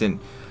whoever sent in,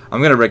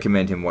 I'm gonna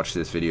recommend him watch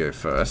this video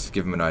first,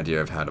 give him an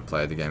idea of how to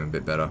play the game a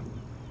bit better.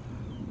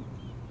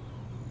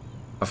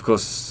 Of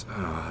course,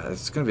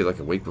 it's going to be like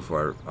a week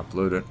before I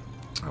upload it.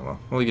 Oh well.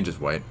 Well, you can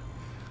just wait.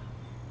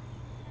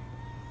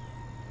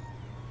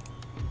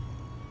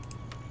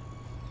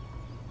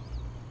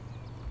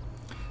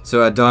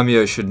 So our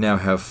daimyo should now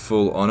have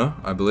full honor,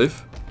 I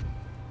believe.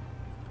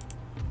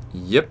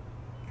 Yep.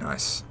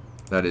 Nice.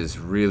 That is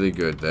really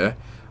good there.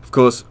 Of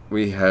course,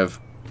 we have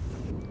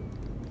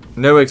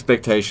no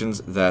expectations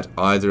that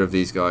either of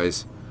these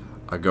guys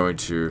are going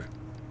to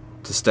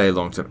stay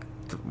long term.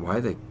 Why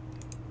are they...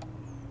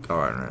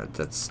 Alright, no,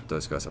 that's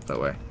those guys up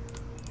that way.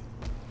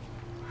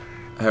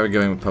 How are we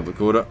going with public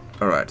order?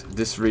 Alright,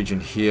 this region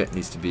here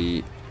needs to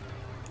be...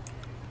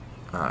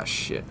 Ah,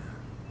 shit.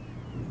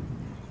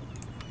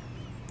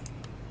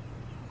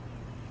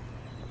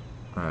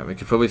 Alright, we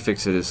could probably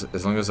fix it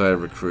as long as I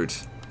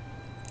recruit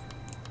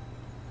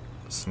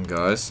some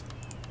guys.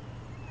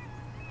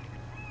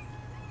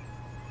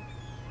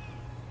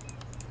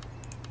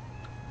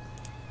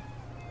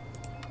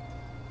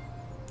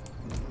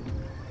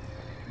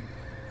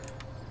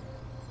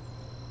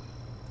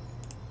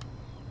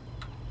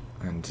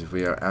 And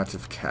we are out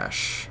of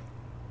cash.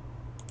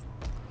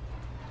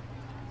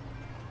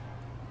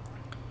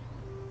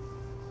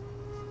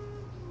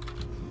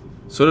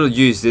 Sort of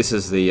use this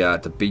as the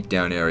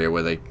beatdown area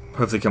where they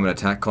hopefully come and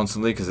attack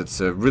constantly, because it's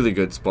a really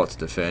good spot to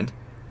defend.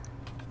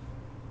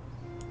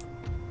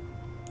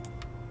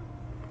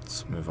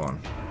 Let's move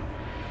on.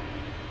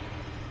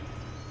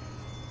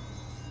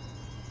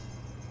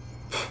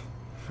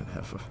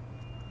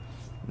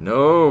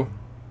 No!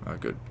 Oh,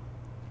 good.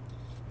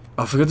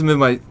 Oh, I forgot to move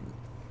my...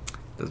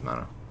 Doesn't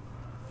matter.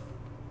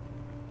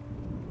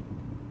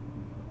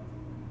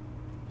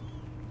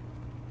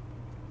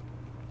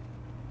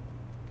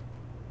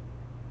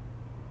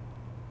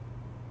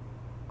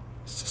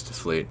 It's just a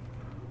fleet.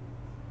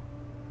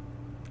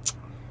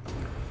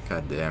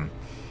 God damn.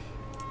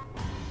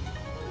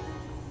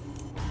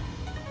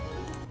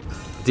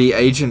 The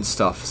agent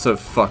stuff is so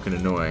fucking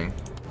annoying.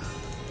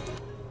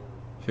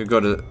 You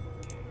got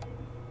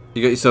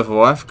yourself a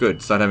wife?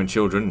 Good. Start having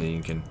children, then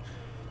you can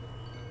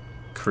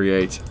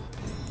create.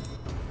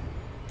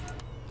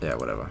 Yeah,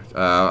 whatever.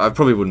 I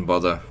probably wouldn't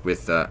bother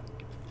with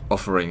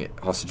offering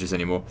hostages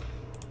anymore.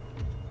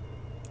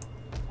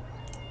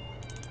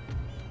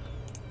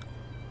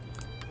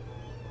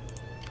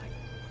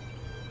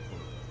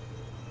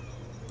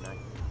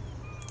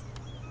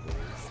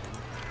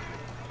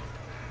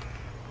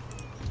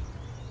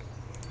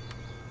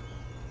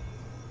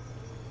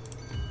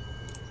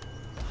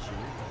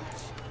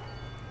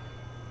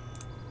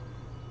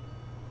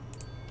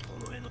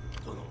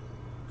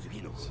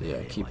 So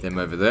yeah, keep them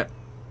over there.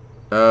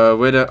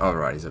 Where the... Oh,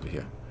 right, he's over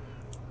here.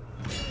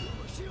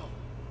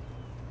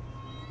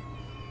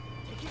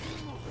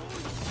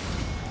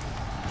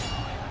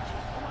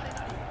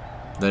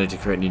 They need to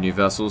create any new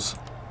vessels.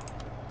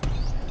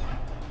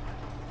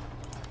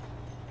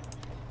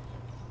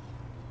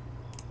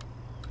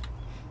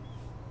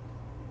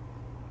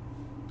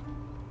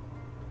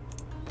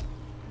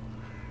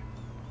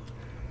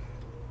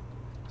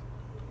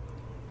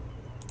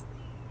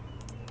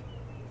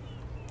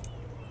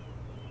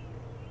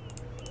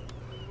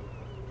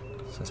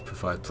 So let's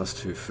provide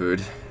 +2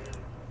 food.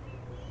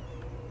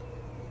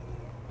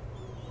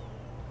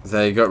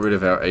 They got rid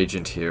of our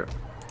agent here.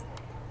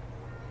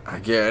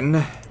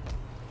 Again.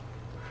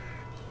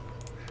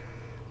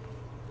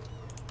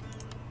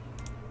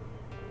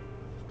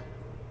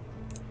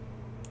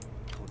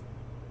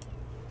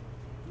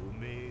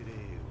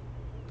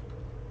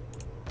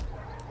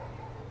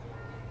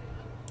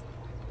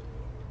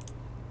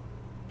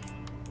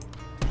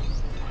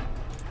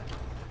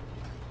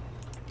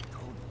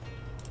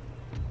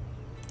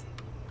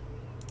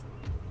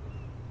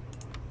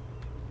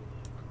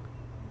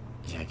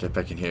 Yeah, get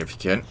back in here if you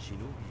can.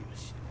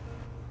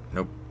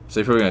 Nope. So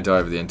you're probably gonna die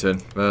over the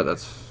intern, but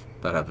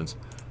that happens.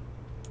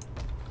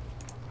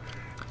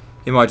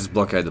 He might just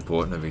blockade the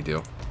port, no big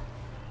deal.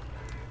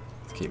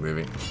 Let's keep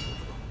moving.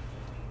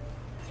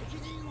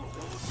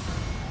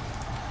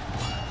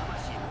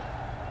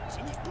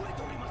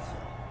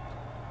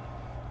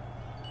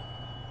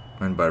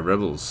 Owned by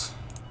rebels.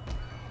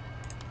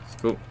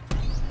 That's cool.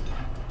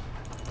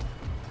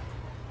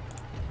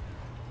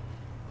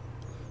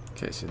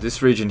 Okay, so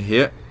this region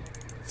here,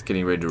 it's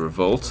getting ready to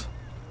revolt.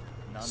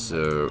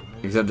 So,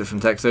 exempted from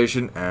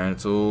taxation, and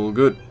it's all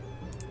good.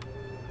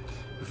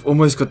 We've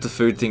almost got the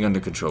food thing under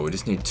control. We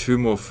just need 2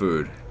 more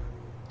food.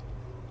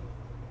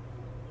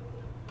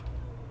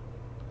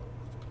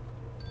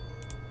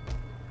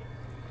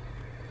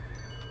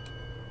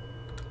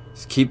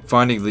 Just keep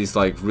finding these,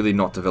 like, really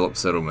not developed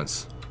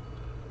settlements.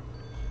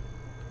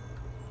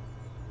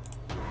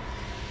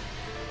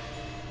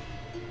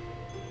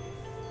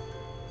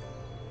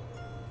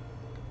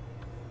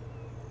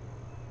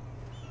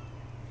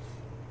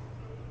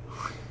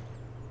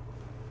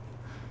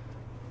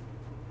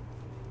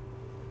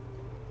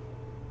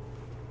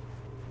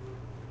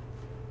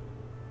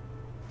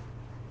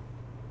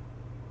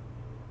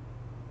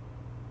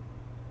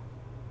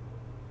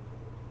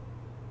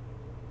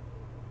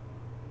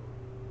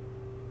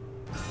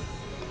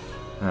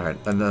 Alright,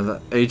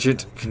 another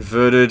agent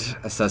converted,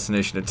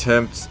 assassination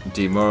attempt,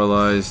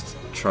 demoralized,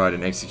 tried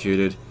and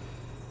executed.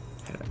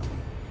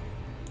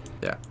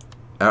 Yeah.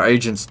 Our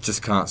agents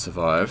just can't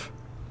survive.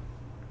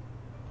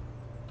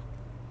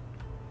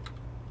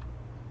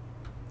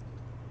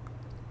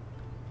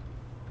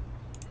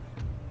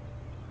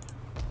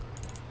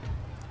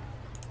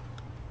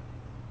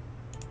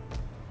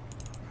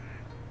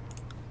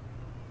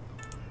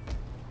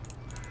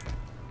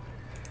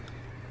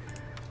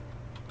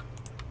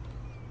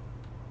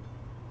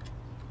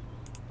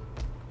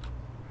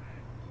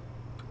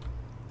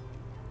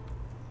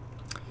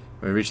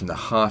 We're reaching the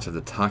heart of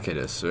the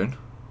Takeda soon.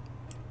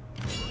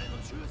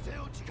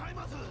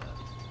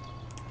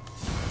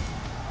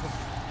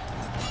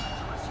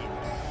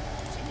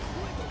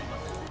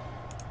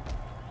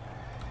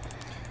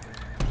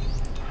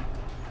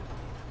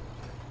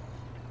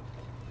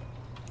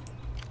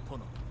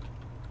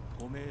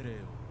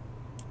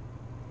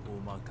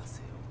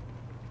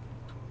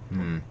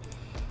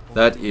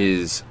 That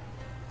is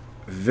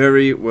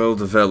very well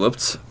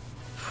developed.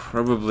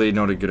 Probably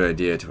not a good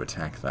idea to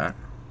attack that.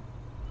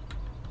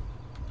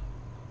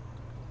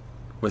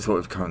 With what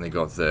we've currently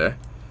got there.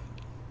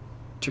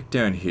 Check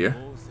down here.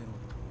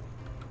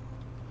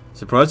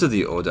 Surprised that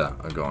the Oda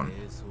are gone.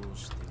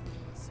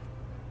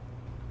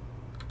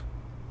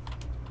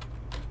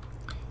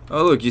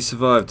 Oh look, you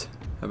survived.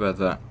 How about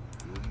that?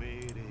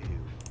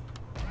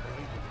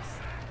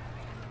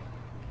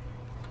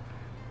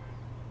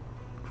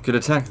 We could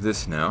attack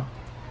this now.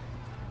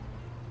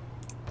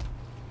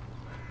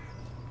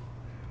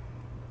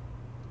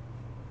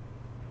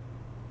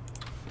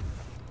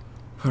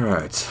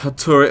 Alright,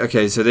 Hattori.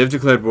 Okay, so they've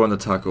declared war on the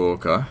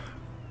Takaoka.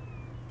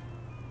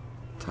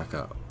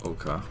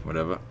 Takaoka,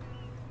 whatever.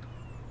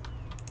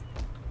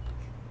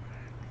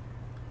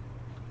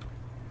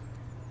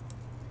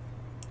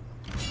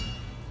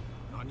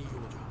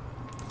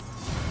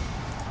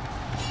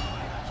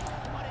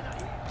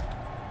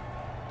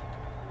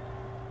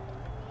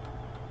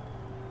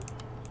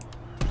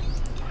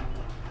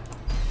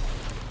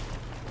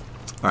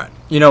 Alright,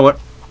 you know what?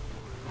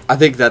 I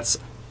think that's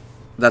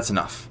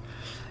enough.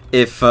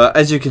 If,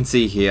 as you can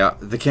see here,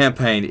 the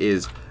campaign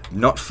is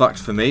not fucked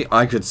for me.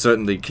 I could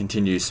certainly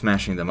continue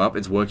smashing them up.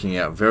 It's working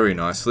out very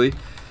nicely.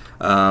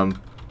 I'm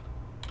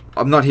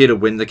not here to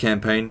win the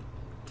campaign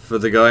for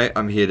the guy.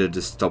 I'm here to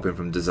just stop him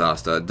from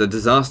disaster. The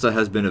disaster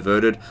has been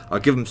averted. I'll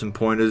give him some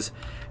pointers,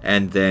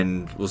 and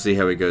then we'll see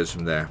how he goes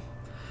from there.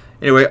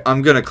 Anyway,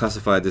 I'm going to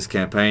classify this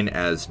campaign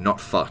as not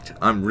fucked.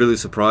 I'm really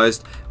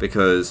surprised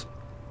because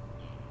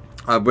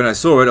when I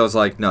saw it, I was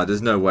like, no,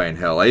 there's no way in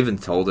hell. I even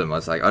told him, I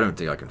was like, I don't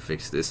think I can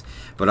fix this.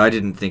 But I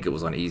didn't think it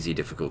was on easy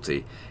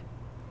difficulty.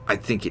 I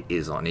think it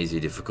is on easy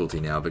difficulty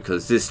now,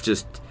 because this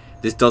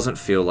doesn't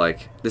feel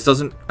like,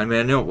 I mean,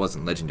 I know it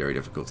wasn't legendary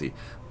difficulty,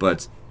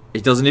 but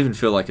it doesn't even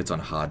feel like it's on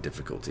hard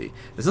difficulty.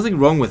 There's nothing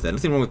wrong with it,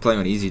 nothing wrong with playing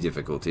on easy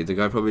difficulty. The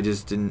guy probably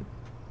just didn't,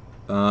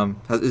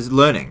 is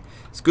learning.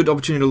 It's a good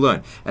opportunity to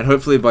learn. And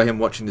hopefully by him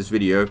watching this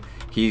video,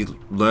 he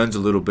learns a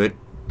little bit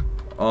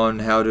on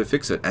how to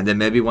fix it, and then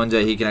maybe one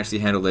day he can actually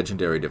handle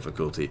legendary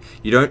difficulty.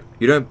 You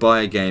don't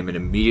buy a game and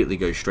immediately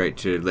go straight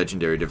to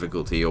legendary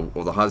difficulty or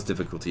the hardest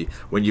difficulty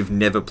when you've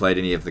never played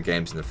any of the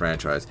games in the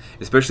franchise,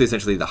 especially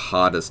essentially the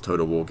hardest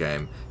Total War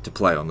game to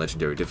play on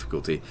legendary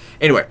difficulty.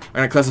 Anyway, I'm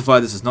going to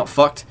classify this as not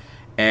fucked,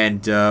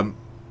 and yep,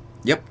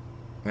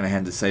 I'm going to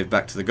hand the save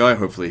back to the guy.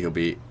 Hopefully he'll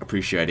be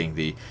appreciating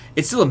the...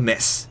 It's still a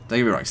mess, don't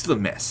get me wrong, it's still a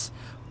mess,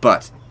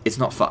 but it's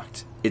not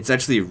fucked. It's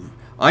actually...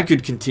 I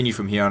could continue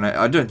from here on.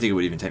 I don't think it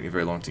would even take me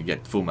very long to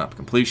get full map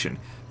completion,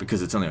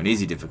 because it's only on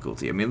easy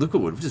difficulty. I mean, look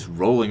at what we're just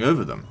rolling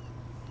over them.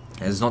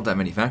 There's not that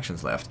many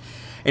factions left.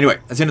 Anyway,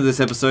 that's the end of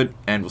this episode,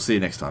 and we'll see you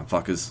next time,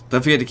 fuckers.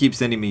 Don't forget to keep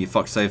sending me your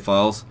fucked save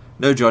files.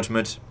 No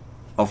judgment.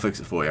 I'll fix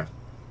it for you.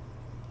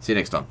 See you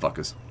next time,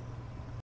 fuckers.